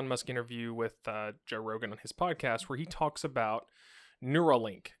from an Elon Musk interview with Joe Rogan on his podcast, where he talks about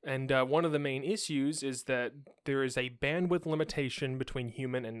Neuralink. And one of the main issues is that there is a bandwidth limitation between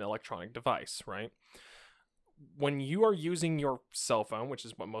human and electronic device, right? When you are using your cell phone, which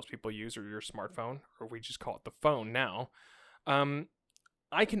is what most people use, or your smartphone, or we just call it the phone now,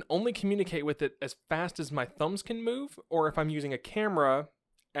 I can only communicate with it as fast as my thumbs can move, or if I'm using a camera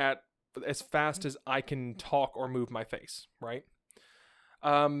at as fast as I can talk or move my face, right?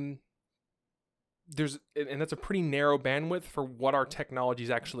 And that's a pretty narrow bandwidth for what our technology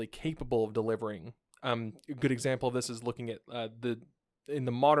is actually capable of delivering. A good example of this is looking at in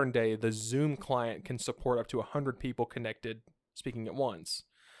the modern day, the Zoom client can support up to 100 people connected speaking at once.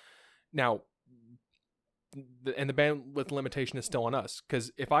 Now, the bandwidth limitation is still on us,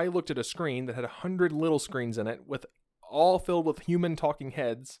 because if I looked at a screen that had 100 little screens in it, with all filled with human talking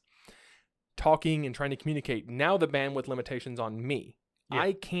heads, talking and trying to communicate, now the bandwidth limitation's on me. Yeah.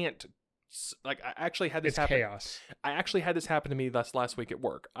 I can't. I actually had this It's happen. chaos. I actually had this happen to me last week at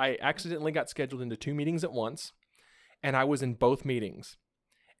work. I accidentally got scheduled into 2 meetings at once, and I was in both meetings,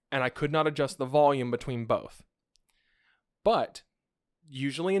 and I could not adjust the volume between both. But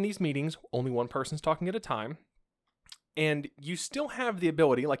usually in these meetings, only one person's talking at a time, and you still have the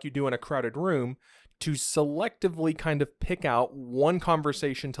ability, like you do in a crowded room, to selectively kind of pick out one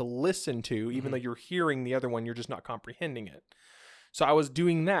conversation to listen to, even though you're hearing the other one, you're just not comprehending it. So I was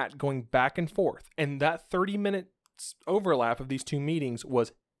doing that, going back and forth, and that 30 minutes overlap of these 2 meetings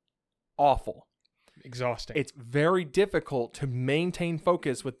was awful. Exhausting. It's very difficult to maintain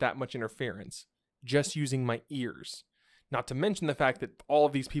focus with that much interference, just using my ears. Not to mention the fact that all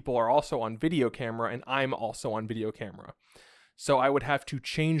of these people are also on video camera, and I'm also on video camera. So I would have to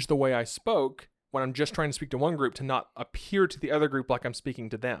change the way I spoke when I'm just trying to speak to one group to not appear to the other group like I'm speaking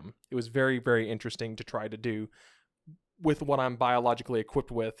to them. It was very, very interesting to try to do with what I'm biologically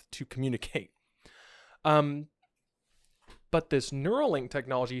equipped with to communicate. But this Neuralink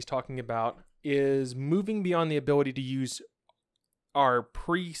technology he's talking about is moving beyond the ability to use our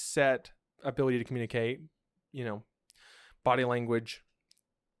preset ability to communicate, body language,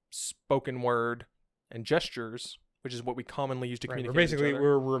 spoken word, and gestures, which is what we commonly use to communicate with each other.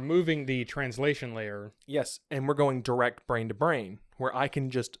 We're removing the translation layer. Yes, and we're going direct brain to brain, where I can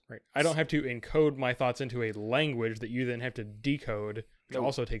just... Right. I don't have to encode my thoughts into a language that you then have to decode, which Nope.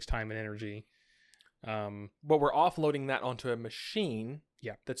 also takes time and energy. But we're offloading that onto a machine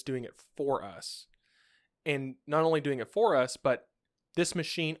that's doing it for us. And not only doing it for us, but this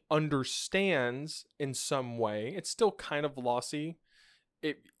machine understands in some way. It's still kind of lossy,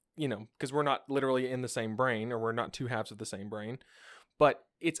 because we're not literally in the same brain, or we're not 2 halves of the same brain. But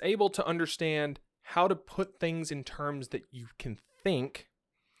it's able to understand how to put things in terms that you can think,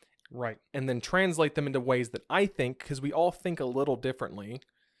 Right. and then translate them into ways that I think, because we all think a little differently.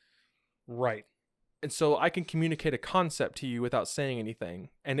 Right. And so I can communicate a concept to you without saying anything,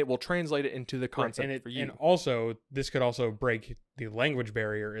 and it will translate it into the concept for you. And also, this could also break the language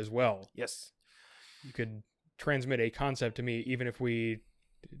barrier as well. Yes. You could transmit a concept to me even if we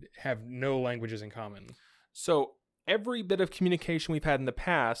have no languages in common. So every bit of communication we've had in the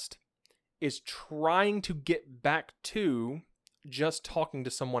past is trying to get back to just talking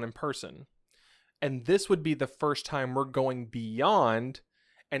to someone in person. And this would be the first time we're going beyond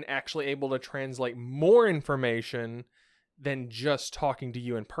and actually able to translate more information than just talking to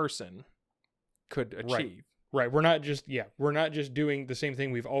you in person could achieve. Right. We're not just doing the same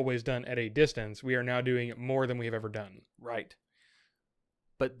thing we've always done at a distance. We are now doing it more than we have ever done. Right.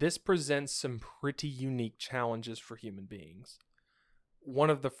 But this presents some pretty unique challenges for human beings. One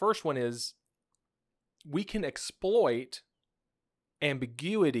of the first one is we can exploit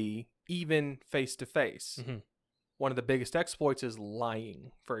ambiguity even face to face. One of the biggest exploits is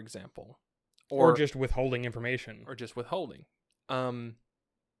lying, for example, or just withholding information, or just withholding.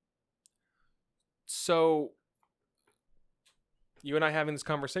 So you and I having this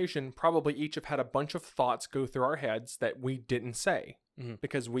conversation, probably each have had a bunch of thoughts go through our heads that we didn't say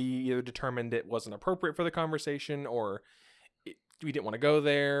because we either determined it wasn't appropriate for the conversation, or we didn't want to go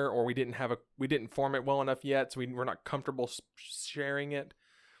there, or we didn't form it well enough yet, so we're not comfortable sharing it.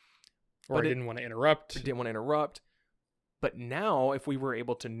 Or But I it- didn't want to interrupt. Didn't want to interrupt. But now, if we were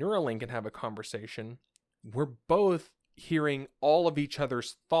able to Neuralink and have a conversation, we're both hearing all of each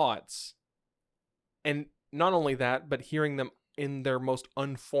other's thoughts. And not only that, but hearing them in their most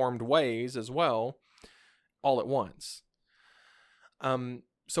unformed ways as well, all at once.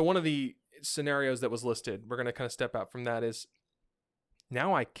 So one of the scenarios that was listed, we're going to kind of step out from that, is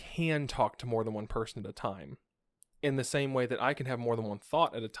now I can talk to more than one person at a time, in the same way that I can have more than one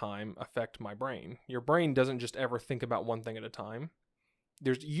thought at a time affect my brain. Your brain doesn't just ever think about one thing at a time.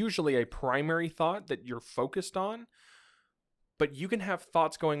 There's usually a primary thought that you're focused on, but you can have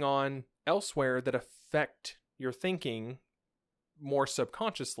thoughts going on elsewhere that affect your thinking more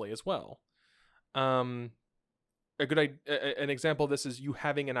subconsciously as well. An example of this is you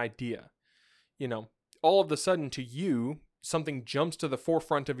having an idea. You know, all of a sudden to you, something jumps to the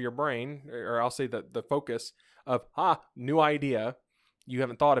forefront of your brain, or I'll say the focus of, new idea. You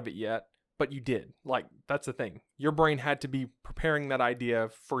haven't thought of it yet, but you did. Like, that's the thing. Your brain had to be preparing that idea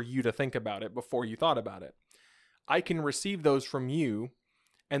for you to think about it before you thought about it. I can receive those from you,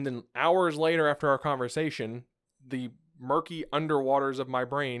 and then hours later after our conversation, the murky underwaters of my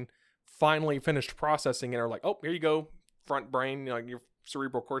brain finally finished processing and are like, oh, here you go, front brain, like your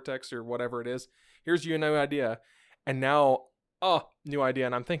cerebral cortex or whatever it is. Here's your new idea. And now, new idea,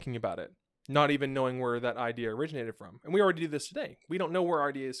 and I'm thinking about it, not even knowing where that idea originated from. And we already do this today. We don't know where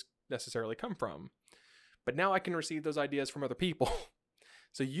ideas necessarily come from. But now I can receive those ideas from other people.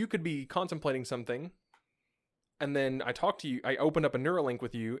 So you could be contemplating something, and then I talk to you, I open up a Neuralink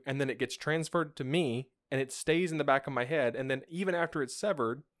with you, and then it gets transferred to me, and it stays in the back of my head, and then even after it's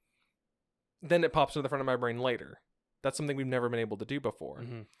severed, then it pops to the front of my brain later. That's something we've never been able to do before.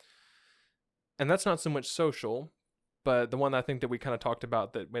 Mm-hmm. And that's not so much social, but the one I think that we kind of talked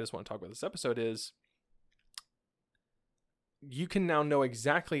about that made us want to talk about this episode is you can now know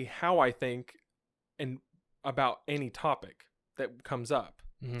exactly how I think and about any topic that comes up.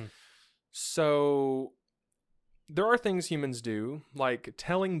 Mm-hmm. So there are things humans do, like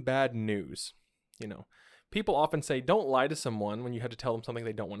telling bad news. You know, people often say don't lie to someone when you have to tell them something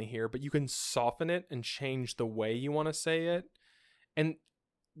they don't want to hear, but you can soften it and change the way you want to say it. And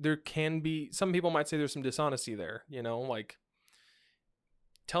there can be, some people might say there's some dishonesty there, you know, like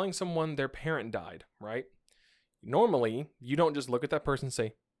telling someone their parent died, right? Normally, you don't just look at that person and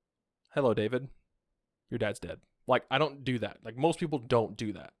say, hello, David, your dad's dead. Like, I don't do that. Like, most people don't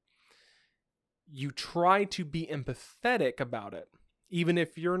do that. You try to be empathetic about it. Even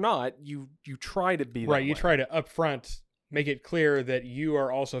if you're not, you try to be that Right, you way. try to upfront make it clear that you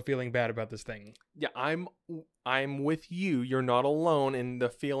are also feeling bad about this thing. Yeah, I'm with you. You're not alone in the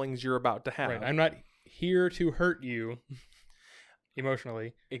feelings you're about to have. Right, I'm not here to hurt you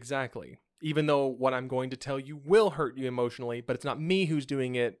emotionally. Exactly. Even though what I'm going to tell you will hurt you emotionally, but it's not me who's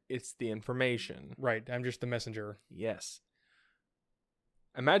doing it, it's the information. Right, I'm just the messenger. Yes.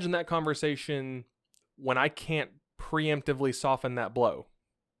 Imagine that conversation when I can't preemptively soften that blow.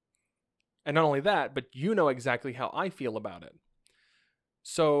 And not only that, but you know exactly how I feel about it.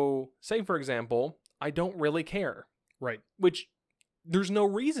 So, say for example, I don't really care, Right. which there's no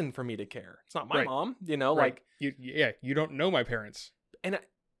reason for me to care. It's not my Right. mom, you know, Right. like, You don't know my parents.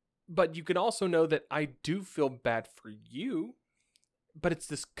 but you can also know that I do feel bad for you, but it's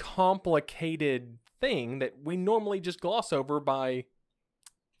this complicated thing that we normally just gloss over by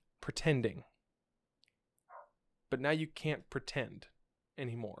pretending. But now you can't pretend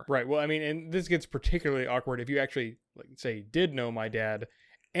anymore. Right. Well, I mean, and this gets particularly awkward if you actually, like, say, did know my dad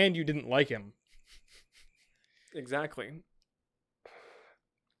and you didn't like him. Exactly.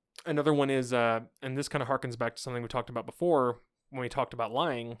 Another one is, and this kind of harkens back to something we talked about before when we talked about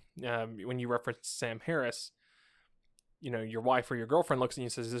lying. When you referenced Sam Harris, you know, your wife or your girlfriend looks at you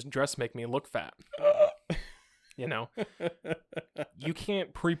and says, "This dress make me look fat." You know, you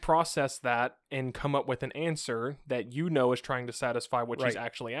can't pre-process that and come up with an answer that you know is trying to satisfy what she's Right.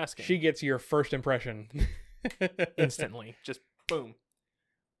 actually asking. She gets your first impression. Instantly, just boom.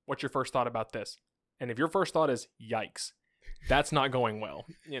 What's your first thought about this? And if your first thought is yikes, that's not going well,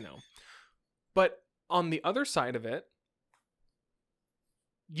 you know. But on the other side of it,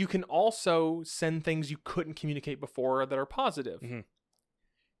 you can also send things you couldn't communicate before that are positive. Mhm.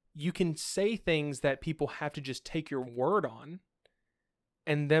 You can say things that people have to just take your word on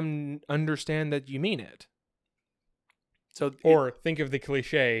and then understand that you mean it. So Or think of the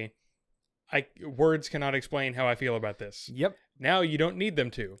cliche, words cannot explain how I feel about this. yep, Now you don't need them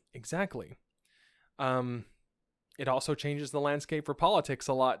to. exactly. It also changes the landscape for politics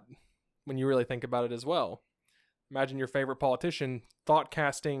a lot when you really think about it as well. Imagine your favorite politician thought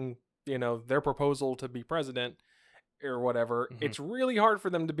casting, you know, their proposal to be president or whatever. Mhm. It's really hard for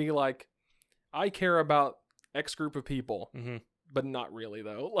them to be like, I care about X group of people, Mm-hmm. but not really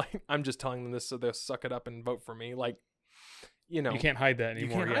though. Like, I'm just telling them this so they'll suck it up and vote for me. Like, you You can't hide that you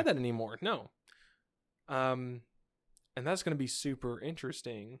anymore. can't hide that anymore. No. And that's going to be super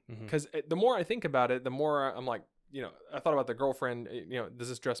interesting Mhm. because the more I think about it, the more I'm like, I thought about the girlfriend, does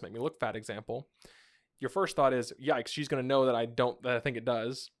this dress make me look fat example? Your first thought is, yikes, she's going to know that I think it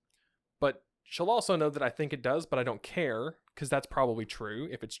does. But she'll also know that I think it does, but I don't care, because that's probably true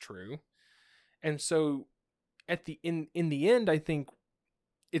if it's true. And so in the end, I think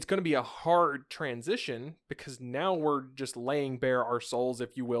it's going to be a hard transition, because now we're just laying bare our souls,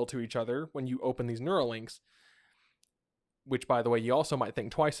 if you will, to each other when you open these Neuralinks. Which, by the way, you also might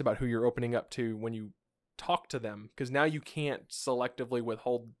think twice about who you're opening up to when you talk to them, because now you can't selectively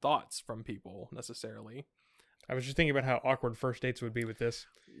withhold thoughts from people necessarily. I was just thinking about how awkward first dates would be with this.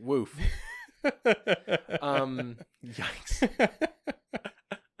 Woof. Yikes.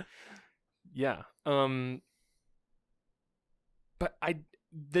 Yeah. But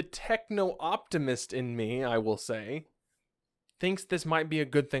the techno optimist in me, I will say, thinks this might be a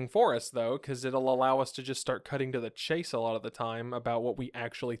good thing for us, though, because it'll allow us to just start cutting to the chase a lot of the time about what we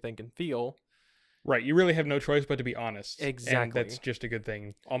actually think and feel. Right. You really have no choice but to be honest. Exactly. And that's just a good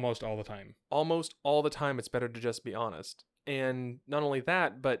thing almost all the time. Almost all the time, it's better to just be honest. And not only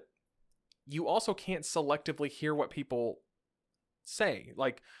that, but you also can't selectively hear what people say.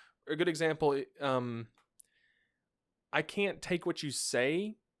 Like, a good example, I can't take what you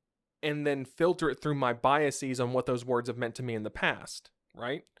say and then filter it through my biases on what those words have meant to me in the past,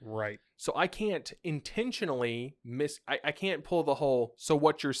 right? Right. So I can't intentionally I can't pull the whole, so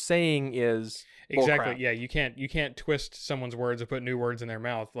what you're saying is Exactly. bullcrap. Yeah, you can't twist someone's words or put new words in their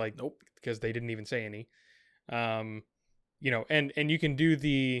mouth, like, Nope. because they didn't even say any. And you can do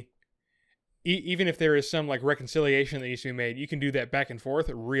the even if there is some like reconciliation that needs to be made, you can do that back and forth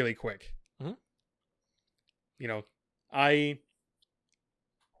really quick. Mhm.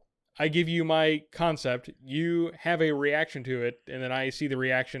 I give you my concept, you have a reaction to it, and then I see the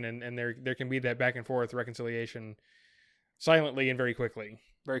reaction, and there can be that back and forth reconciliation silently and very quickly.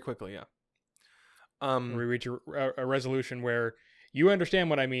 Very quickly, yeah. We reach a resolution where you understand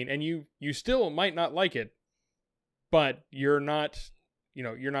what I mean, and you still might not like it, but you're not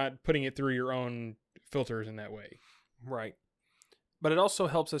putting it through your own filters in that way. Right. But it also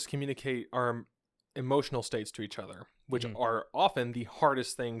helps us communicate our emotional states to each other, which Mhm. are often the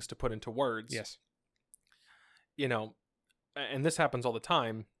hardest things to put into words. Yes. And this happens all the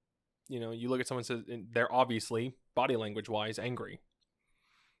time. You look at someone and says they're obviously, body language wise, angry.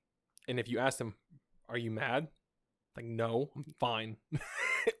 And if you ask them, are you mad? Like, no, I'm fine.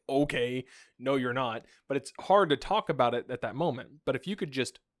 Okay. No, you're not. But it's hard to talk about it at that moment. But if you could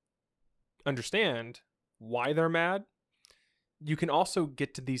just understand why they're mad, you can also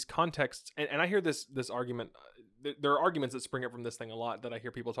get to these contexts. And I hear this argument. There are arguments that spring up from this thing a lot that I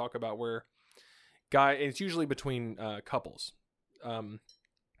hear people talk about, where it's usually between couples.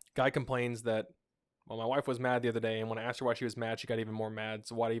 Guy complains that, well, my wife was mad the other day, and when I asked her why she was mad, she got even more mad,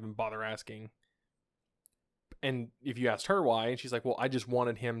 so why even bother asking? And if you asked her why, and she's like, well, I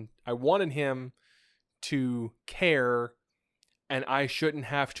wanted him to care, and I shouldn't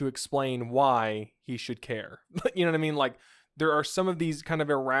have to explain why he should care. You know what I mean? Like, there are some of these kind of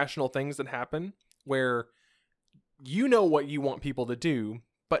irrational things that happen where you know what you want people to do,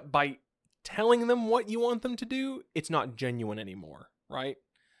 but by telling them what you want them to do, it's not genuine anymore, right?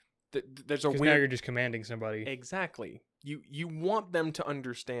 There's a weird... now you're just commanding somebody. Exactly. You want them to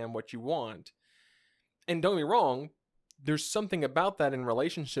understand what you want. And don't get me wrong, there's something about that in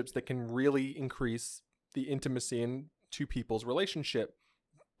relationships that can really increase the intimacy in two people's relationship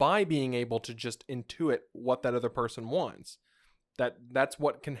by being able to just intuit what that other person wants. That's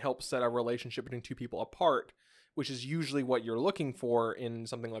what can help set a relationship between two people apart, which is usually what you're looking for in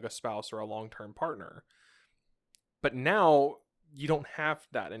something like a spouse or a long-term partner. But now you don't have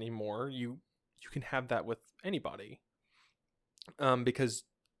that anymore. You can have that with anybody, because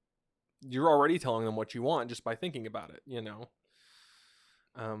you're already telling them what you want just by thinking about it.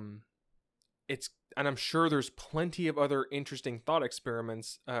 And I'm sure there's plenty of other interesting thought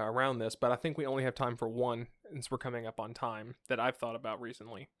experiments around this, but I think we only have time for one, since we're coming up on time, that I've thought about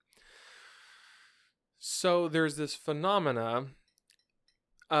recently. So there's this phenomena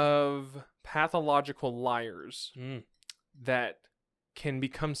of pathological liars that can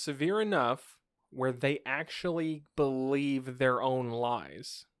become severe enough where they actually believe their own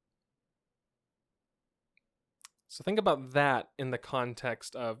lies. So think about that in the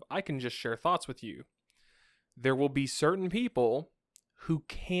context of, I can just share thoughts with you. There will be certain people who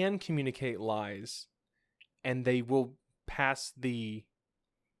can communicate lies, and they will pass the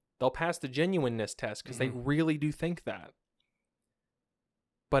They'll pass the genuineness test because they Mhm. really do think that.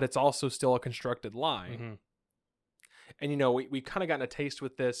 But it's also still a constructed lie. Mm-hmm. And, we've kind of gotten a taste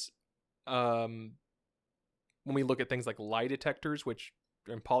with this when we look at things like lie detectors,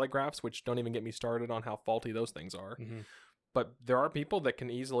 and polygraphs, which don't even get me started on how faulty those things are. Mm-hmm. But there are people that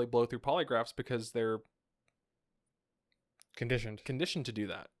can easily blow through polygraphs because they're Conditioned. conditioned to do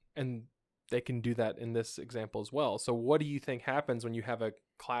that. And they can do that in this example as well. So what do you think happens when you have a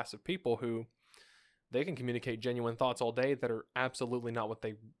class of people who they can communicate genuine thoughts all day that are absolutely not what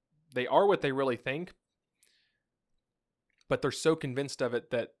they are what they really think, but they're so convinced of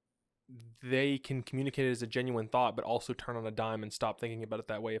it that they can communicate it as a genuine thought, but also turn on a dime and stop thinking about it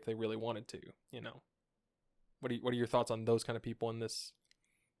that way if they really wanted to, What are your thoughts on those kind of people in this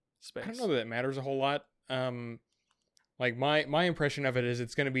space? I don't know that it matters a whole lot. Like my impression of it is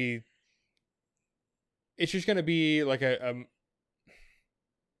it's just going to be like I'm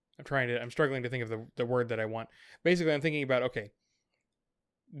struggling to think of the word that I want. Basically, I'm thinking about, okay,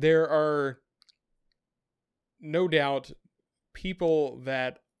 there are no doubt people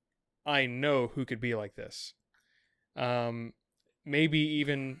that I know who could be like this. Maybe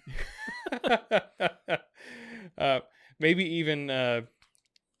even,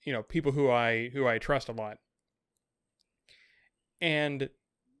 people who I trust a lot. And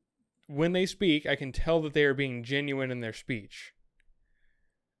when they speak, I can tell that they are being genuine in their speech.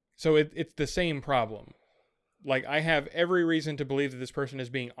 So it's the same problem. Like, I have every reason to believe that this person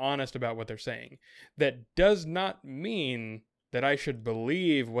is being honest about what they're saying. That does not mean that I should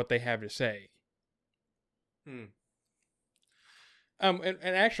believe what they have to say. And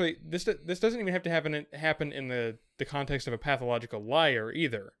actually, this doesn't even have to happen in the context of a pathological liar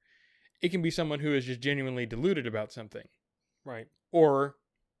either. It can be someone who is just genuinely deluded about something. Right. Or,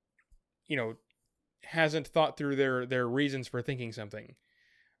 hasn't thought through their reasons for thinking something.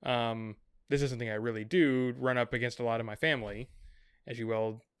 This is something I really do run up against a lot of my family, as you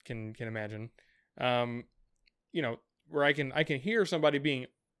well can imagine. Where I can hear somebody being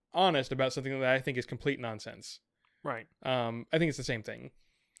honest about something that I think is complete nonsense. Right. I think it's the same thing.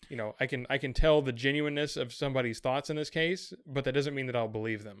 I can tell the genuineness of somebody's thoughts in this case, but that doesn't mean that I'll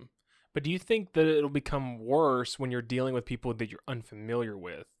believe them. But do you think that it'll become worse when you're dealing with people that you're unfamiliar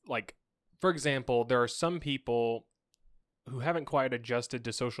with? Like, for example, there are some people who haven't quite adjusted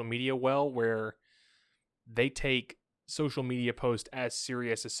to social media well, where they take social media posts as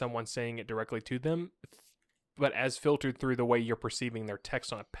serious as someone saying it directly to them, but as filtered through the way you're perceiving their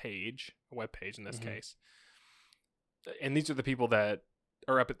text on a web page in this case. And these are the people that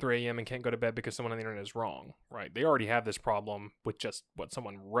are up at 3 a.m. and can't go to bed because someone on the internet is wrong, right? They already have this problem with just what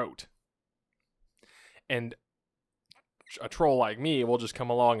someone wrote. And a troll like me will just come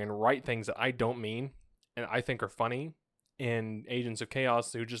along and write things that I don't mean and I think are funny, and agents of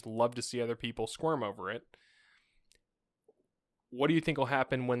chaos who just love to see other people squirm over it. What do you think will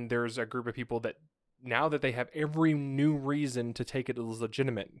happen when there's a group of people that, now that they have every new reason to take it as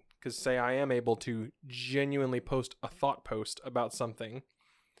legitimate, because say I am able to genuinely post a thought post about something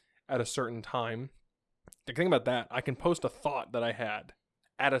at a certain time. Think about that. I can post a thought that I had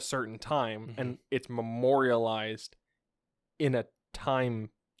at a certain time, and it's memorialized in a time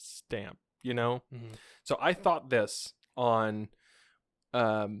stamp, So I thought this on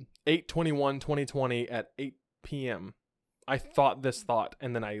 8/21/2020 at 8 p.m. I thought this thought,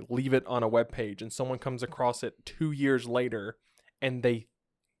 and then I leave it on a web page, and someone comes across it 2 years later, and they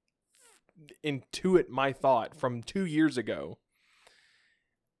intuit my thought from 2 years ago.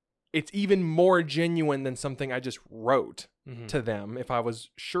 It's even more genuine than something I just wrote to them if I was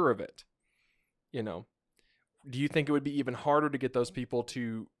sure of it. Do you think it would be even harder to get those people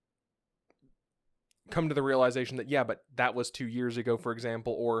to come to the realization that, yeah, but that was 2 years ago, for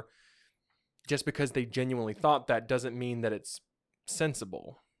example, or just because they genuinely thought that doesn't mean that it's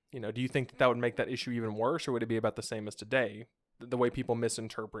sensible? Do you think that would make that issue even worse, or would it be about the same as today, the way people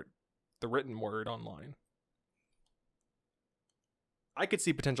misinterpret the written word online? I could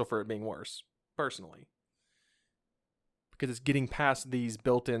see potential for it being worse, personally, because it's getting past these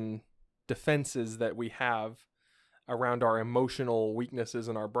built-in defenses that we have around our emotional weaknesses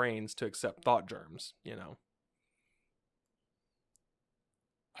in our brains to accept thought germs,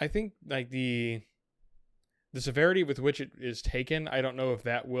 I think like the severity with which it is taken, I don't know if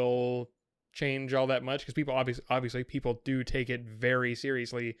that will change all that much, because people obviously people do take it very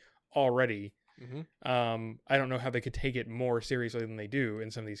seriously already. I don't know how they could take it more seriously than they do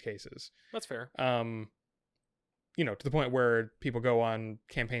in some of these cases. That's fair. To the point where people go on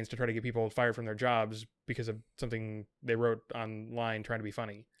campaigns to try to get people fired from their jobs because of something they wrote online trying to be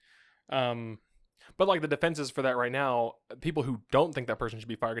funny. But like the defenses for that right now, people who don't think that person should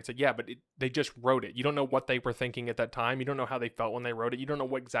be fired could say, yeah, but they just wrote it. You don't know what they were thinking at that time. You don't know how they felt when they wrote it. You don't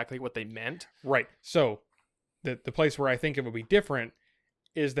know exactly what they meant. Right. So the place where I think it would be different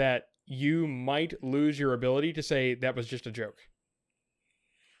is that you might lose your ability to say that was just a joke.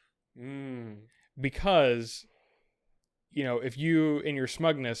 Because, if you in your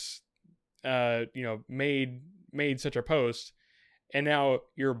smugness, made such a post, and now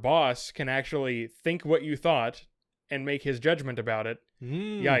your boss can actually think what you thought and make his judgment about it.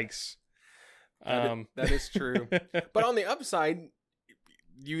 Yikes. That is true. But on the upside,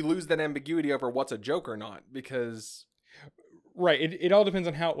 you lose that ambiguity over what's a joke or not, because right. It all depends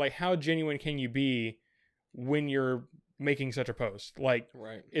on how genuine can you be when you're making such a post. Like,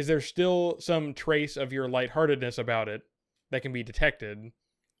 right. Is there still some trace of your lightheartedness about it that can be detected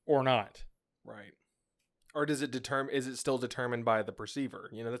or not? Right. Or is it still determined by the perceiver?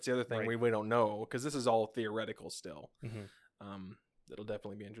 That's the other thing. Right. We don't know, because this is all theoretical still. Mm-hmm. It'll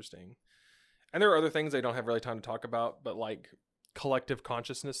definitely be interesting. And there are other things I don't have really time to talk about, but like collective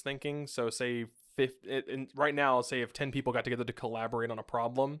consciousness thinking. So say right now, say if 10 people got together to collaborate on a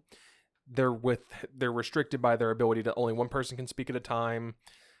problem, they're restricted by their ability to only one person can speak at a time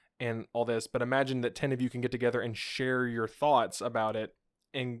and all this. But imagine that 10 of you can get together and share your thoughts about it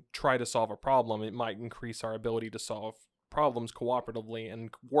and try to solve a problem. It might increase our ability to solve problems cooperatively and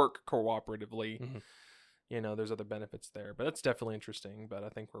work cooperatively. Mm-hmm. There's other benefits there, but that's definitely interesting. But I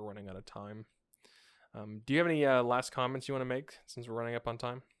think we're running out of time. Do you have any last comments you want to make since we're running up on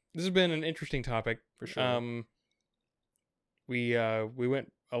time? This has been an interesting topic For sure. We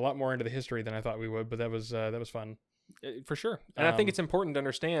went a lot more into the history than I thought we would, but that was fun. For sure. And I think it's important to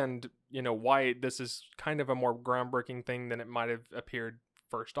understand, why this is kind of a more groundbreaking thing than it might have appeared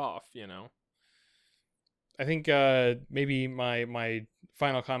first off, I think maybe my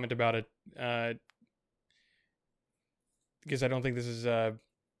final comment about it, because I don't think this is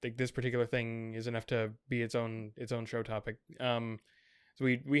this particular thing is enough to be its own show topic. So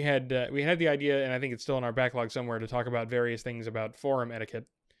we had the idea, and I think it's still in our backlog somewhere, to talk about various things about forum etiquette.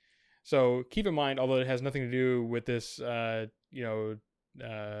 So keep in mind, although it has nothing to do with this neural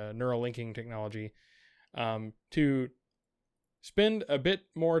linking technology, to spend a bit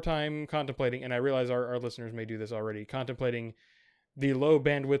more time contemplating, and I realize our listeners may do this already, contemplating the low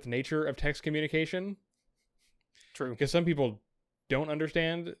bandwidth nature of text communication. True. Because some people don't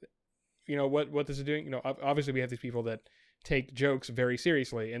understand, what this is doing. Obviously we have these people that take jokes very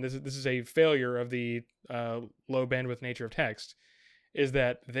seriously, and this is a failure of the low bandwidth nature of text, is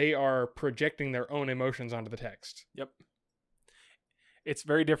that they are projecting their own emotions onto the text. Yep. It's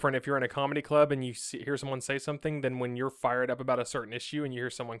very different if you're in a comedy club and you hear someone say something than when you're fired up about a certain issue and you hear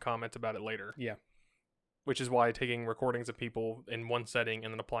someone comment about it later. Yeah. Which is why taking recordings of people in one setting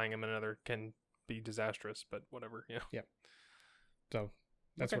and then applying them in another can be disastrous, but whatever. Yeah. Yeah. So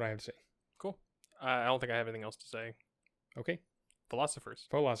that's what I have to say. Cool. I don't think I have anything else to say. Okay. Philosophers.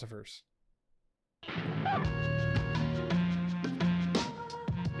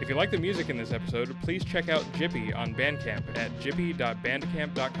 If you like the music in this episode, please check out Jippy on Bandcamp at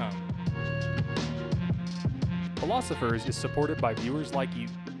jippy.bandcamp.com. Philosophers is supported by viewers like you.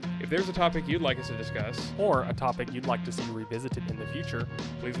 If there's a topic you'd like us to discuss, or a topic you'd like to see revisited in the future,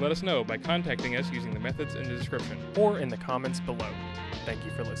 please let us know by contacting us using the methods in the description or in the comments below. Thank you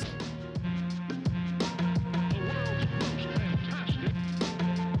for listening.